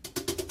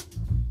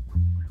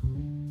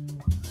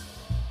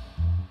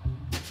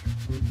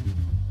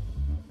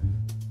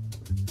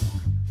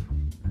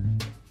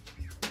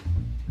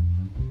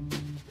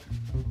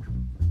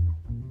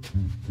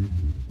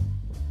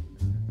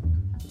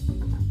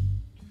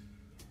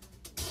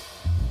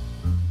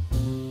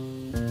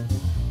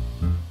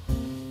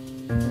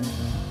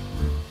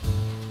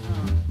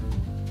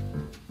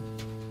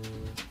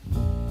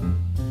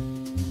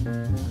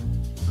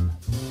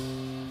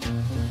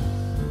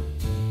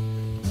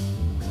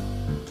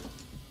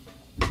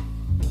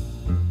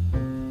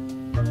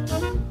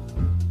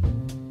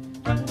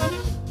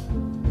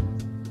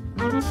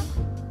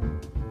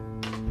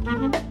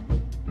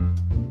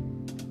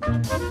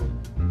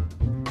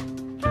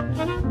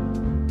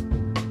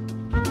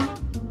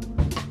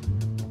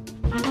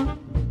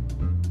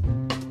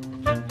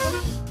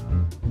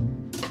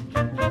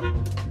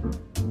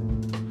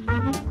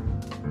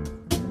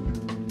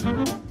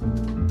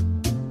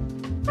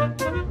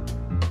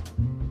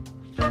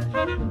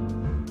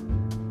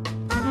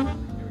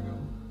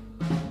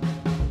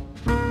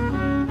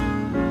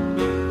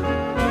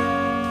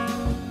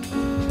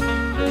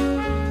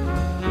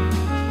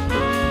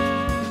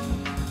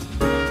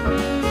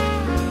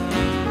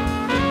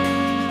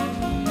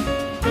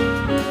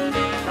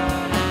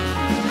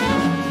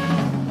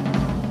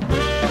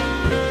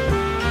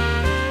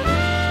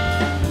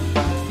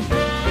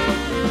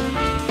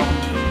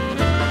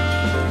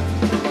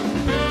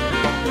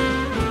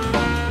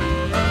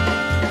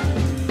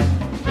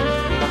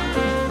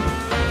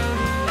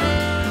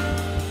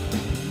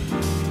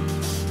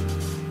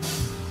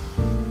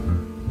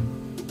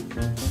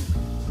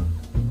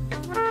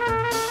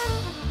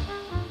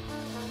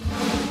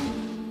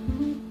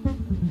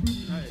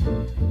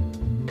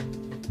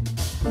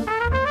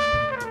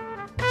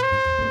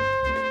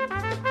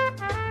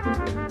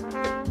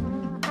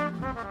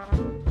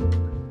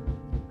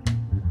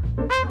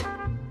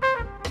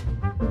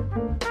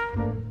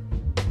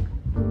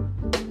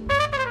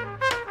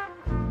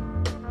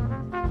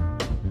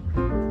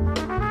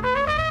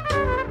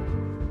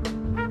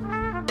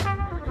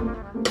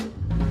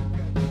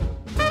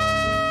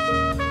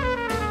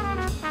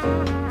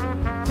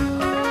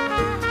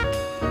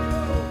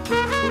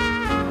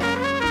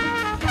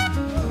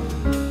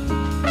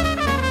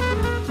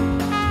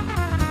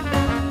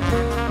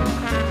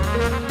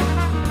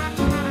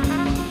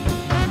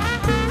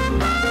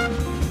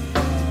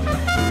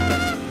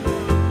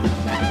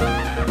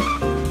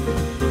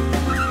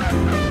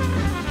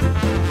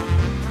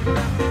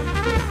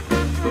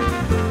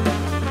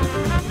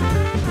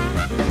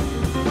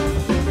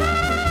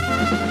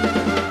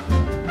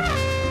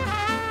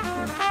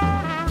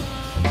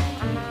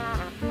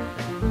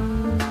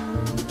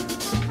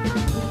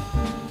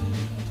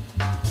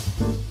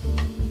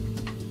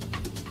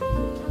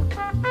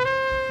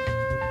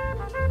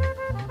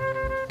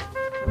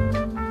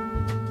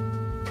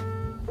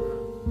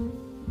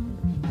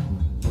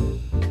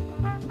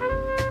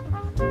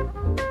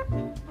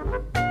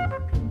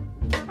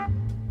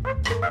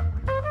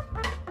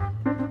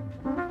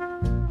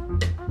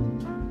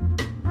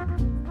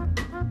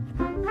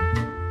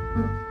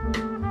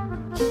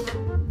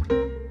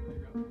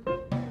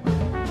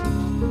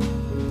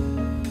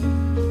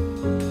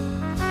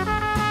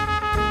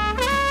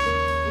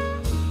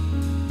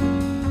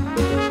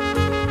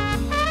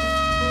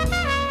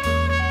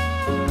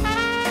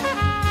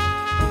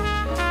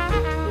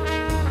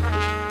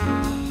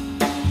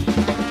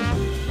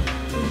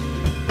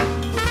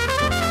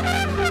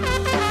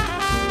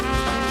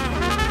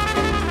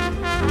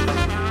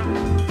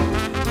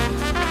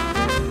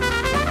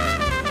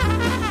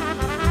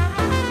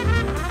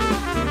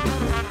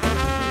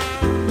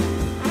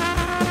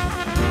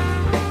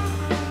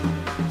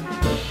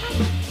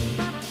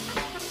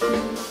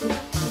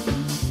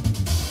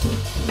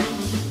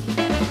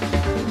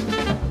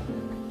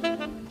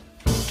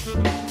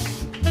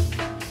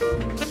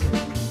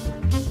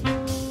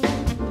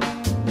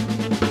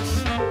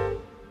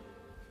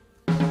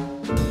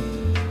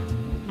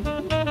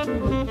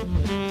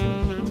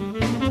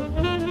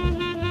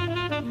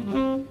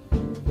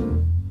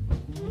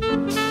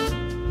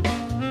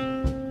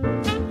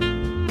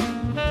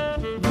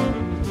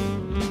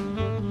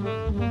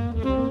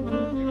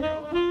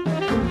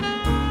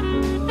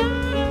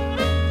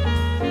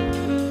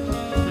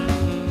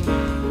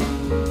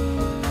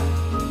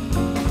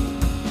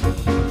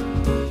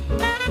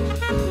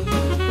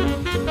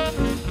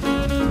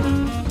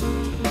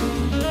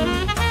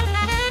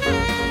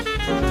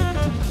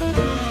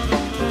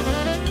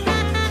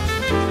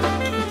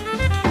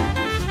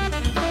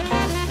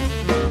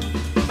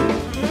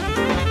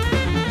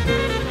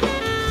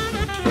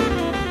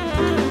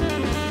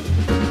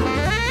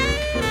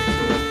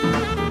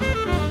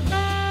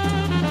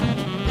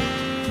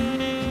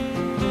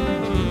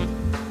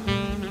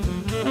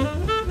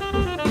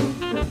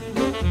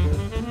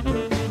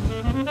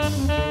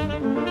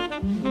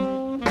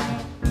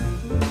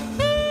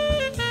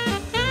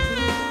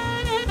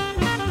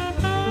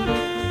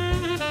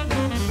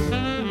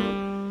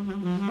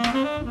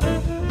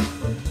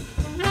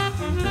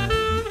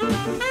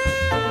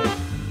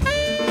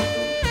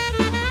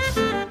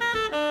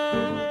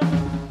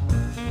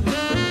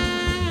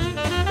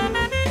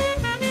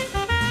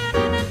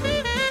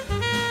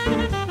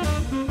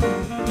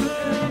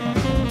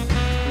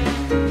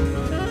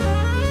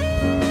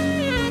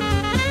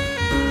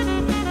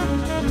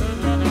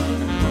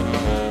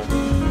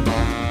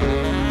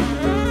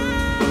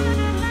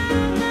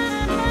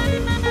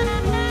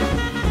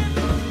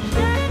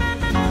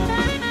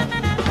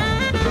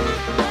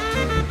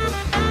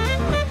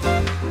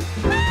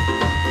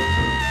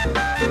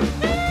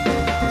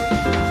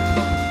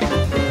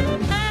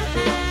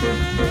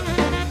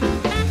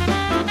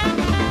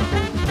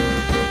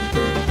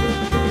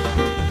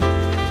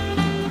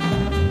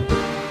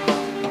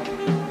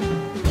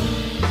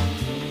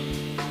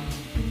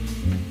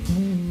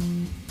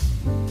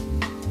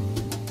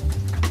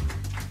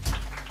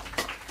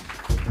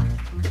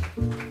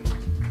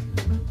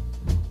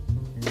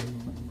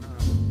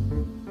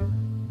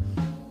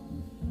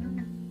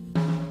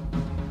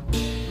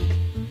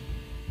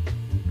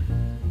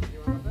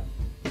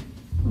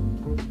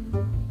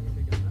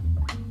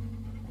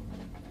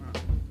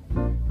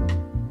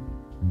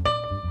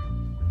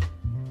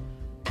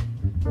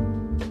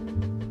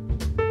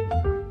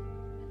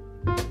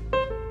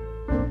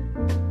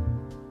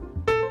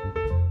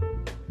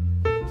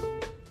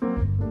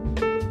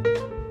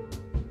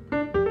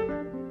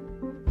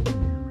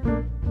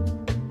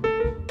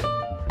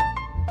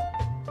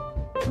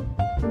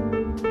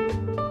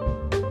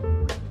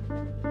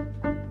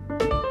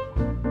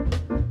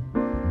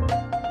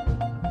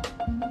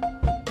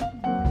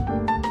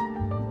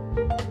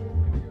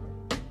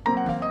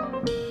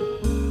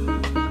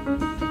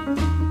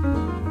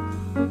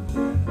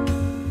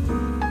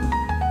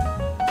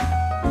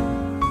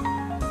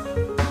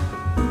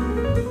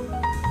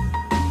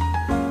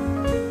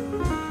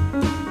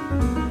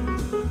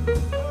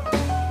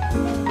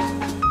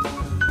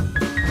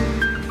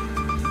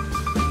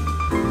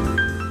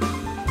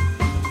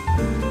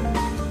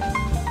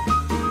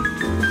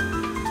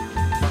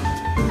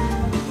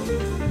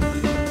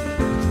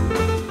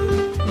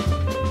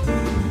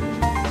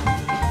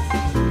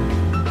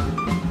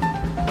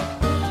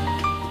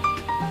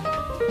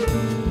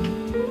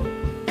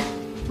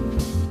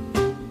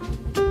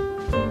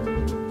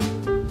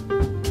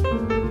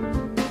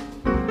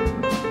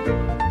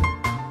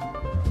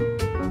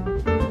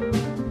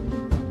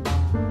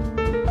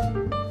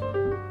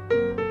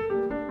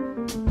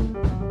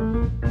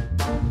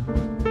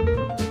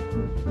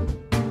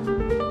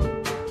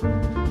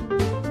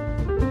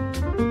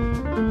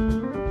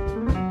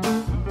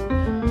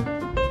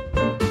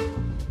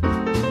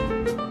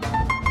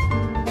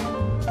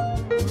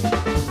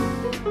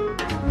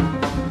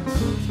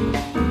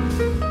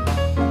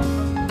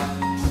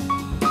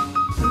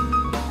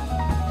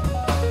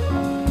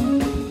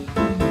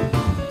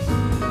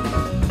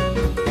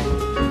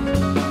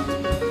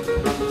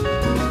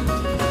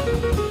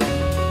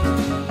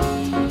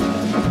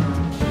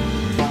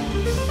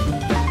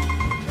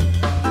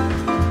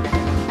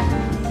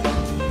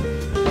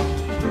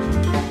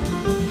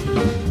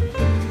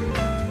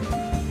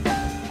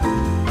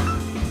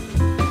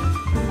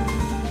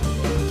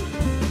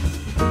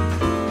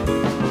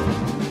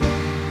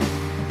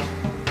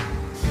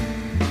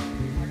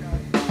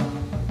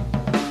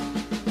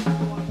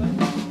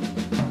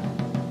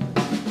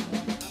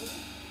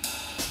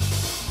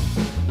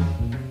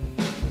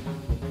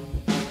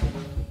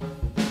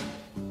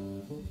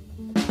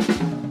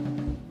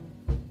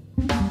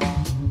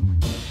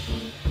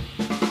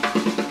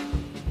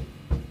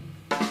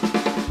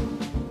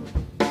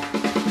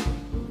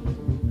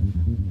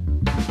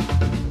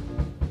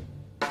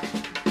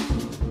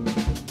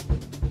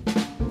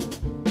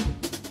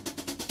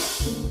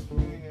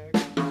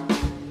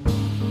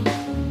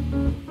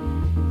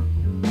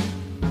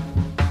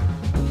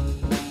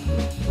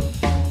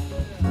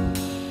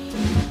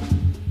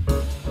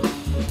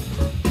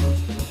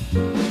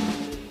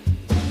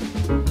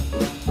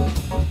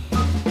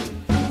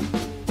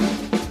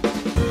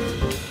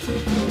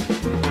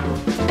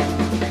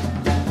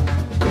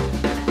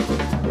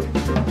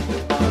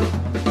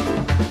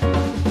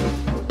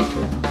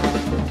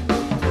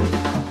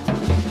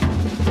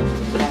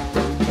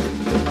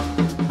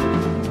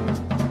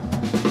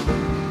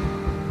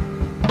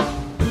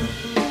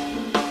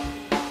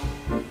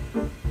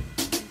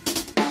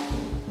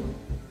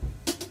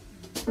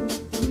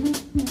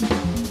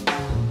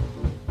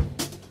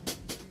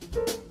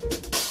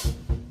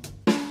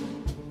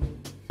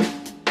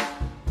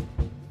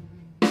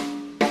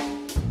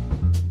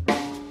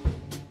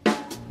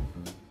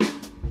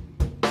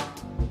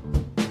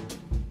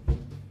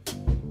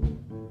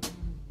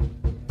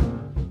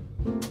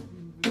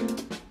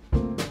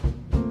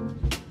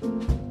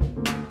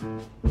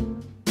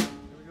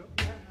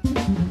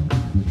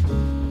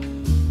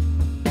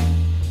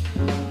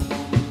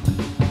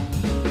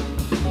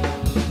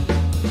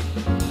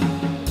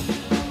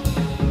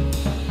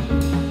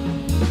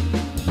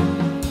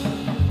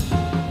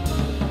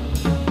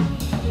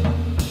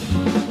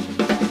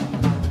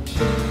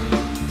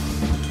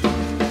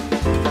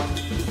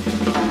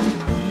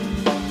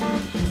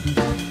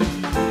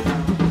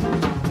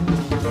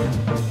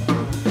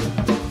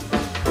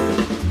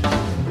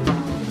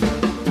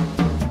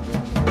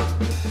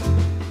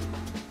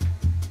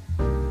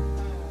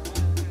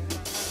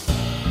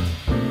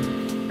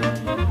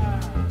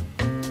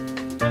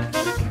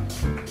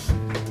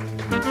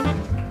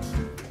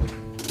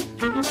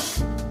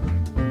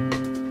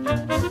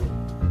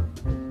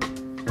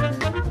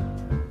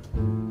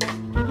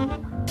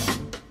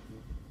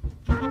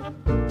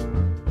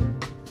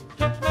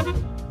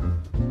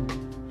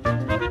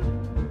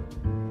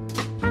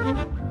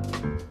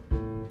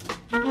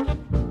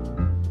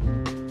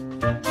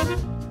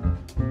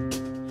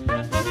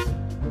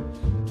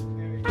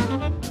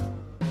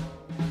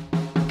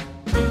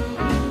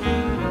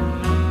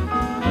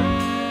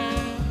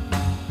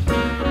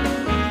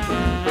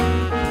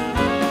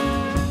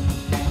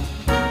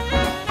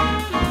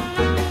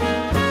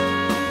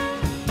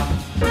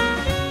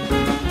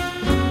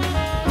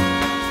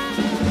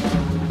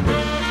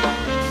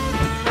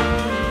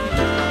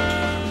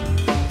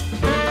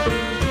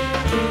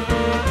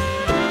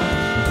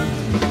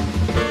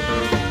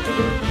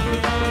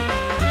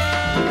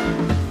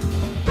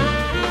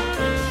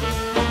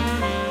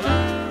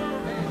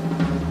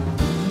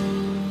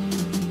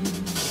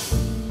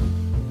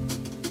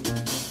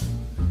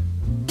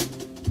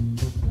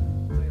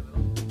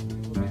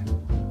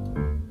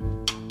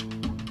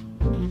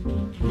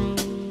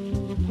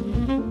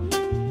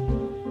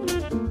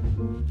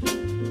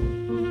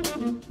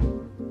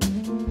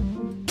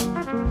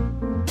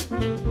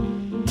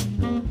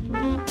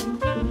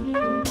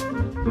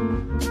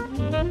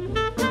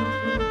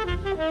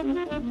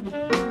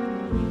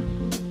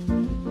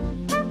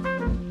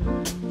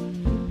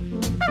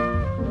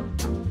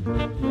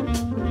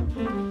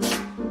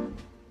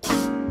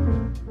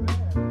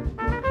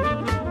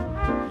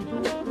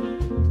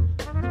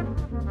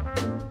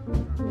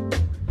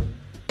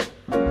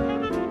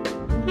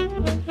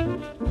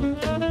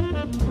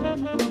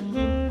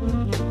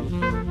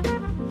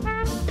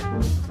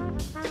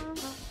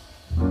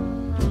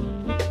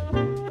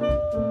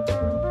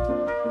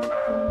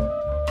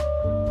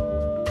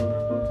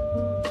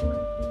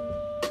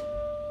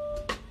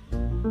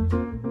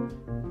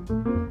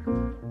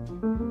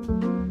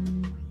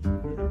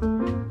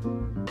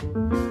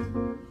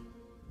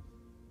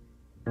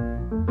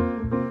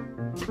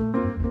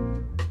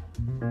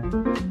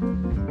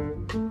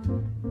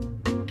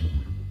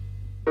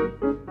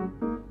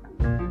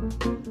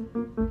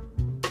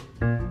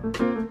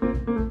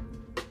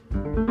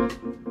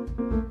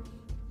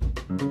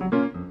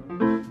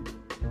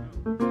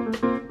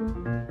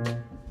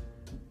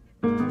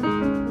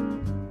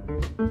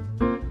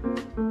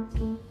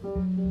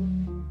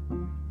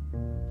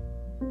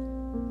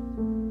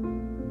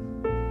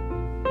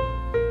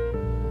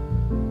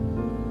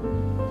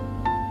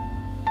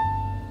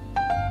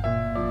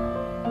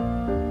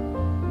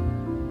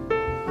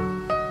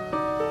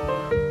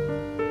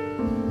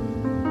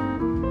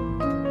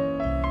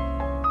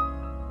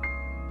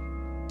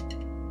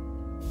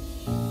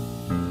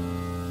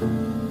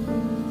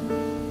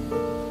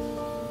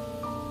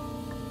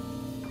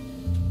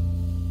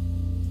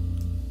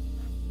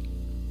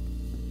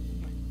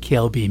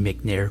 Kelby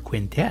McNair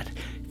Quintet,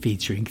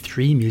 featuring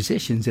 3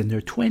 musicians in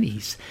their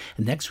 20s.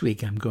 And next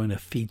week I'm going to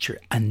feature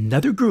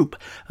another group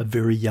of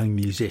very young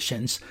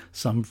musicians,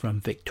 some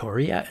from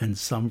Victoria and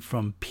some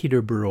from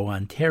Peterborough,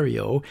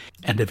 Ontario,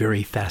 and a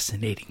very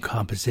fascinating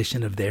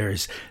composition of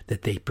theirs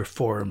that they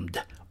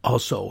performed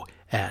also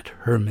at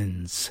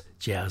Herman's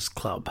Jazz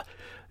Club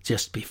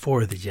just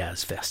before the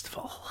Jazz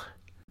Festival.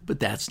 But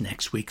that's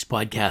next week's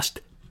podcast.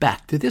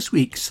 Back to this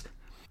week's.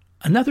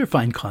 Another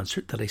fine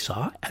concert that I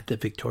saw at the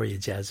Victoria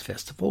Jazz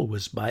Festival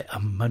was by a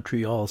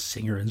Montreal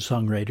singer and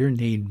songwriter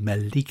named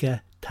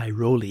Malika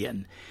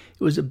Tyrolean.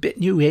 It was a bit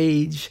new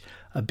age,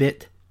 a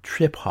bit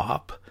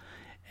trip-hop,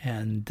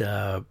 and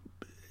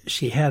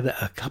she had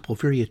a couple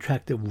very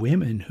attractive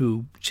women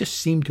who just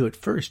seemed to at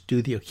first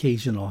do the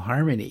occasional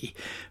harmony.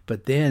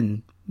 But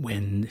then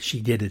when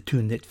she did a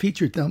tune that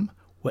featured them,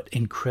 what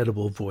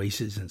incredible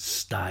voices and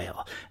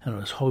style. And I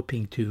was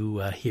hoping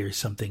to hear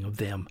something of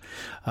them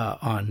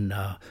on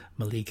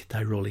Malika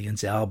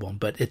Tyrolean's album.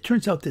 But it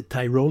turns out that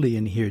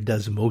Tyrolean here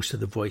does most of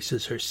the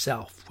voices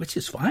herself, which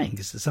is fine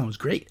because it sounds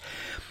great.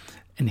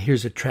 And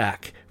here's a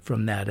track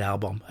from that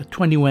album, a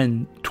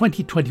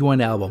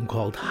 2021 album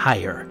called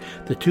Higher.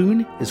 The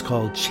tune is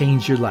called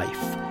Change Your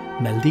Life.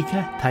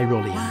 Malika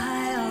Tyrolean.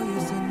 Why are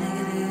you so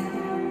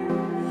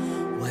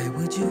negative? Why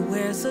would you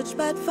wear such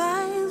bad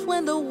vibes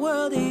when the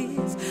world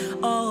is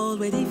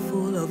already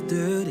full of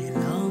dirty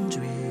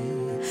laundry?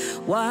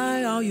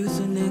 Why are you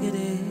so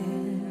negative?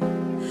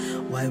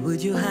 Why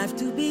would you have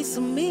to be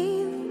so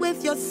mean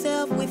with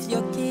yourself, with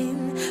your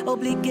kin,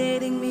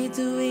 obligating me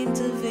to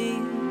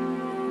intervene?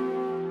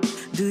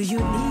 Do you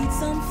need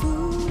some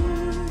food?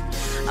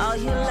 Are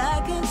you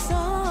lacking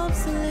some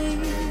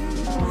sleep?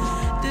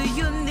 Do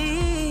you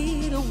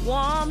need a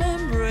warm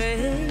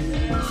embrace?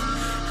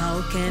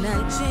 How can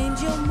I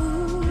change your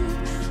mood?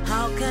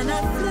 How can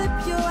I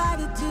flip your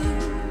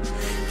attitude?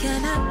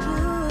 Can I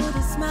put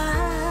a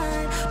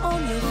smile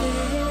on your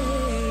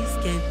face?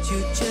 Can't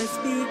you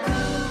just be good?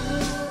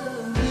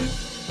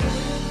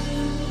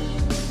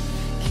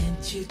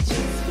 Can't you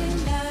just be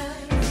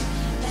nice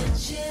and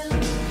chill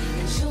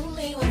and show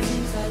me what's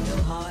inside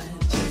your heart?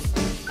 Just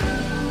be good.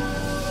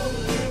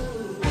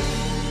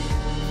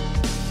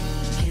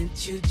 Can't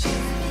you just be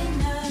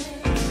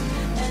nice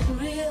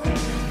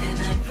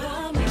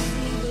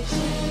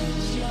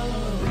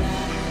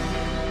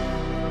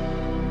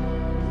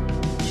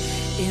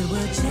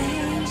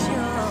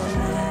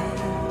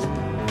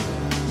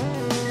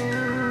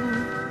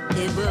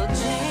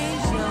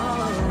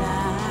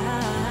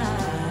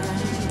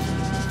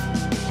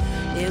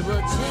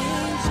will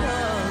change your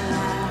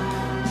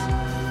life.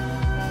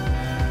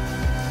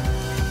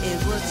 It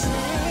will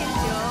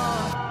change your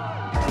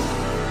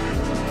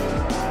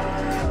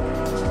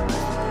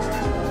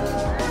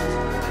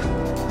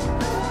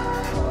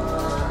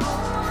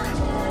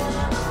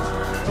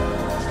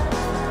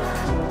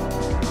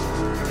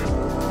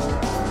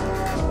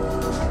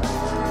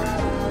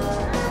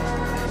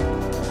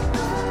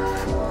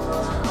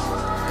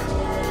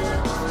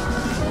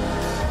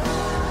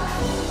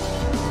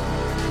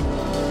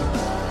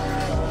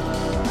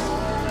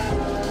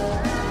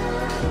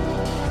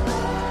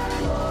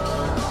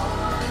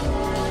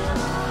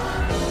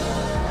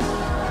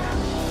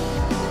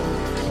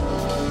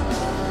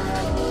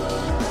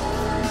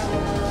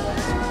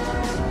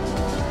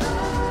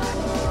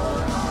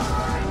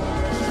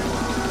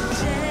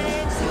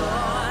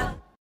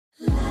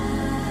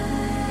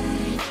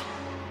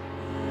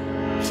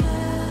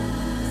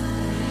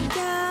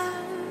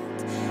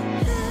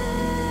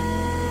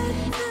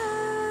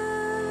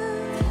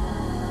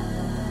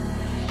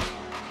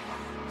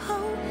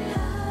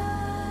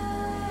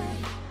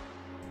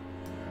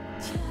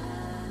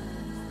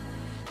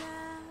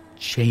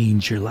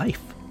Change Your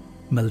Life,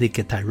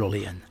 Malika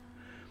Tyrolean.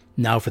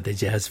 Now for the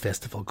Jazz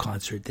Festival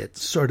concert that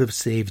sort of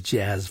saved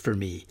jazz for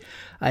me.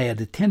 I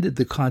had attended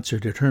the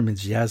concert at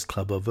Herman's Jazz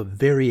Club of a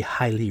very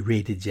highly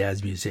rated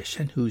jazz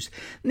musician whose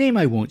name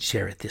I won't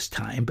share at this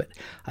time, but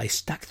I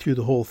stuck through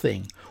the whole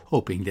thing,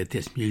 hoping that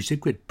this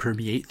music would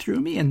permeate through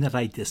me and that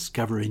I'd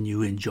discover a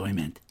new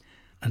enjoyment.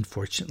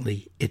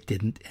 Unfortunately, it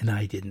didn't, and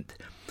I didn't.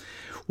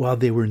 While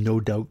they were no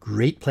doubt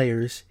great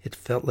players, it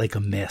felt like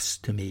a mess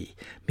to me.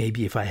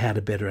 Maybe if I had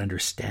a better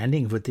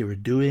understanding of what they were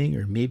doing,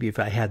 or maybe if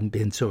I hadn't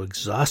been so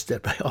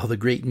exhausted by all the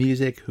great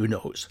music, who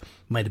knows?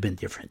 Might have been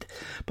different.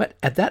 But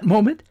at that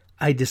moment,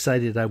 I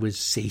decided I was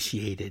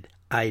satiated.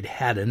 I'd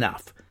had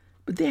enough.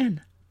 But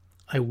then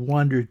I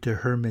wandered to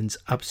Herman's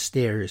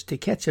upstairs to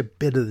catch a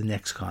bit of the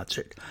next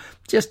concert,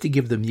 just to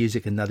give the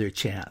music another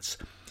chance.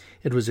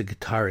 It was a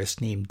guitarist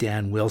named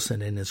Dan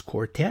Wilson and his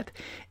quartet,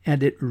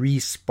 and it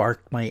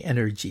re-sparked my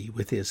energy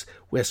with his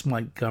Wes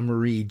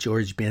Montgomery,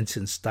 George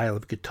Benson style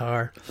of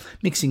guitar,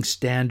 mixing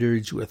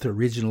standards with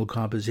original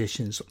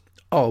compositions,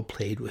 all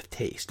played with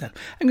taste. And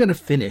I'm going to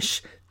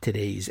finish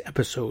today's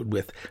episode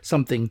with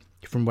something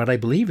from what I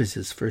believe is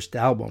his first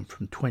album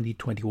from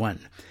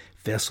 2021,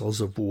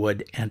 Vessels of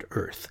Wood and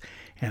Earth.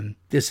 And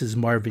this is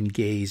Marvin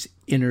Gaye's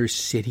Inner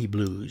City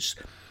Blues,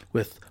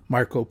 with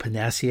Marco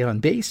Panaccia on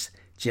bass,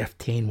 Jeff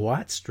Tane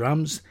Watts,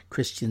 drums,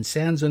 Christian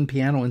Sands on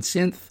piano and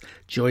synth,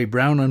 Joy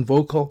Brown on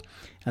vocal,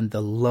 and the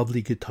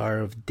lovely guitar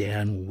of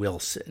Dan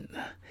Wilson.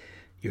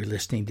 You're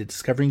listening to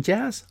Discovering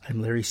Jazz.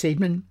 I'm Larry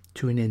Seidman.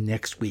 Tune in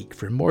next week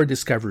for more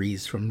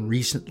discoveries from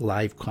recent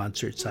live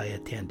concerts I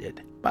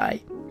attended.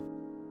 Bye.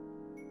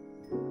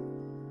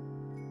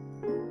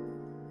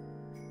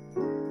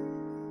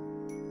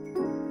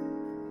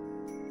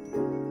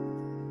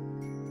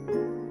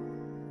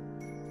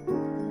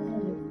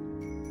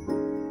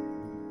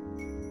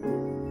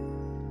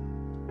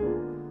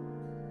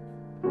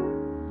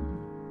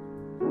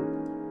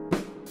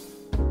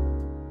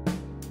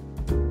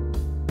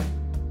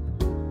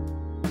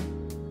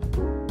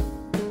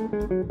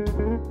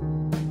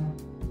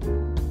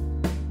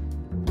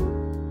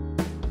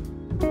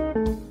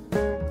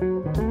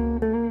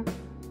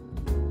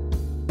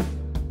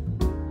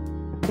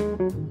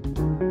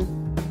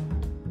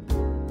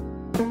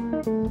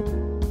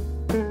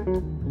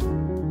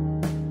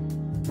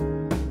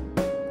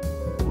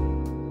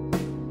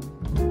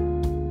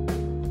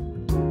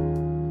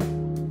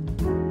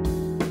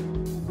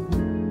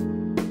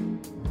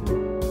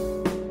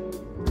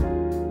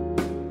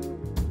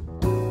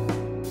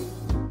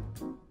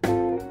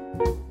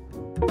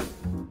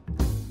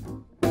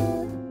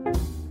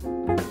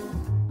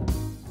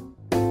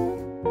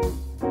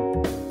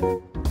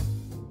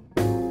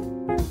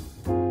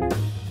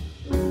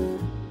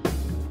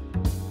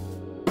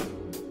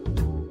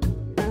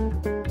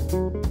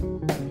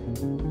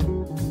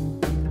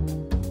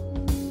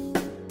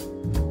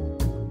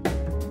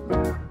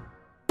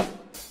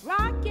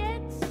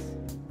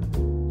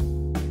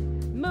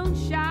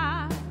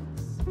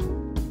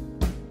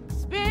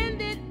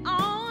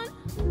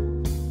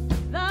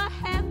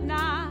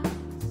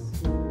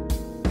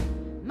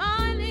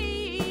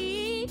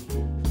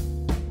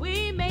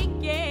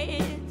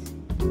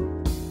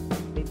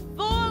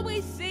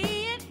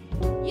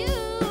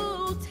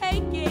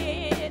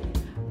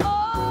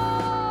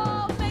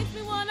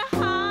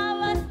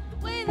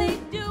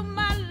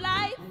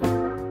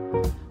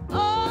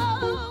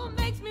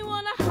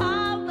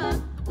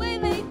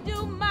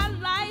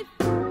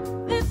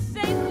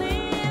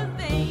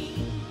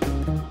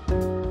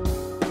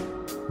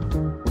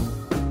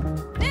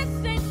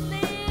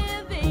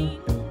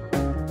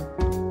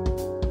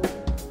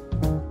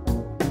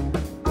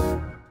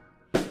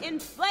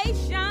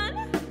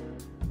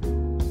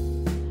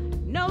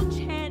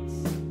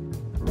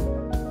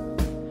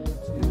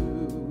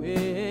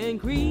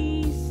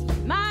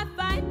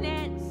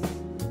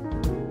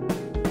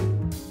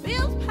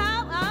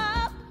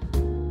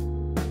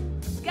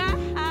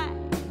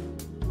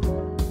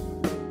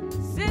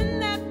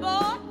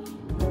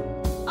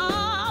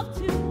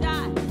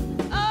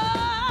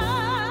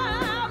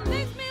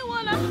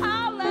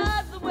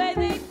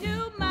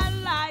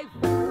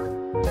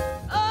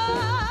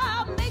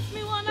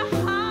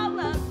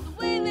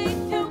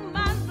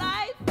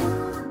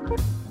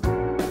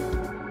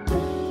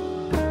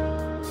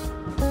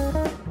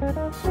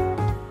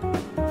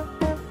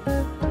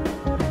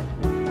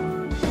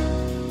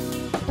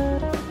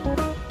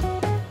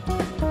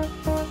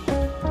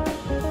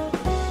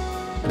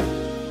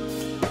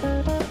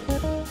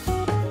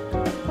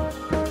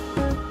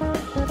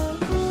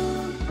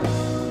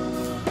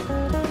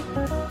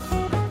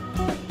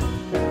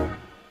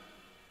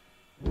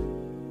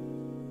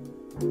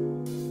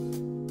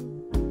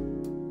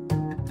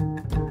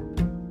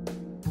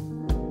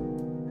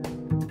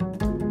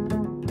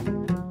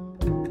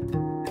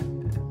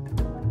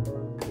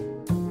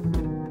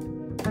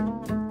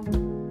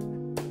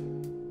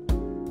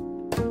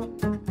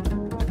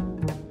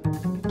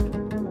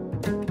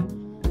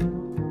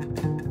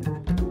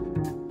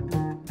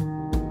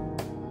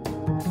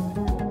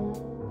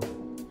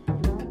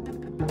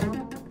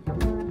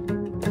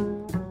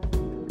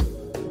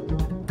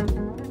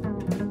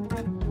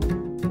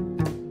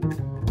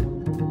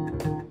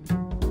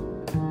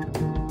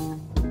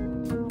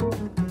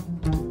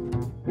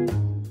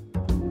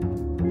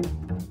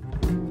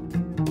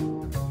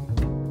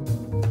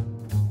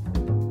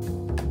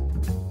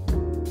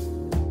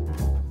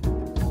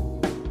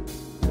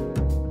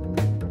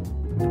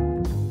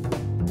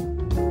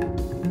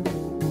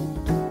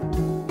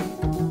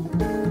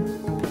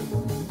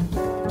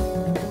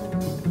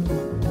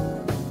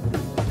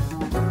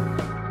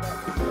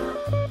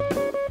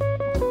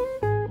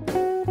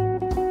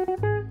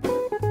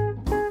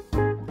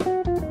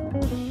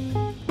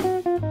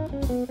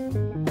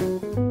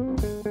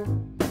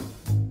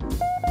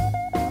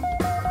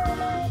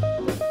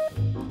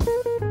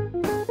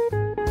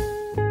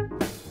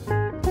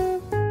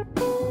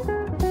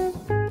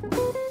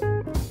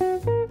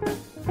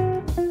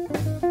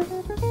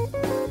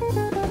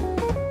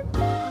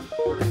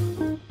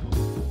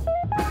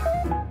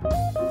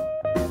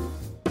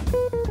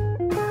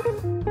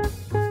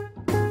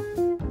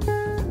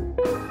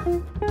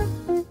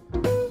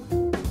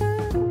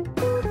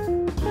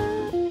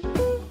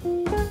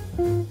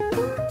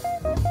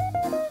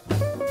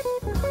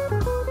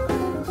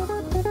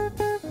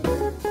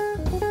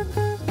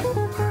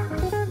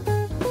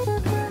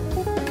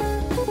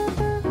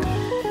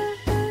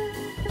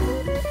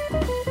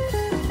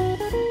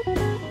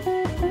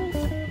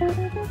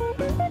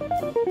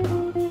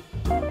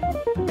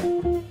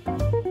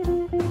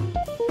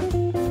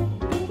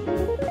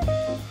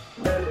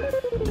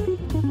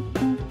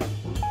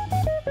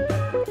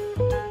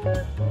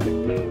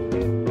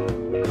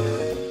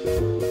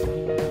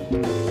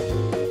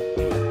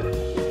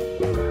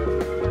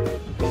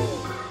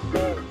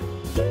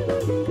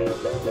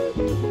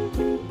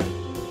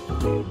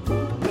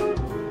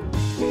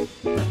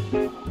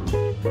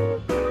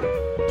 Thank you.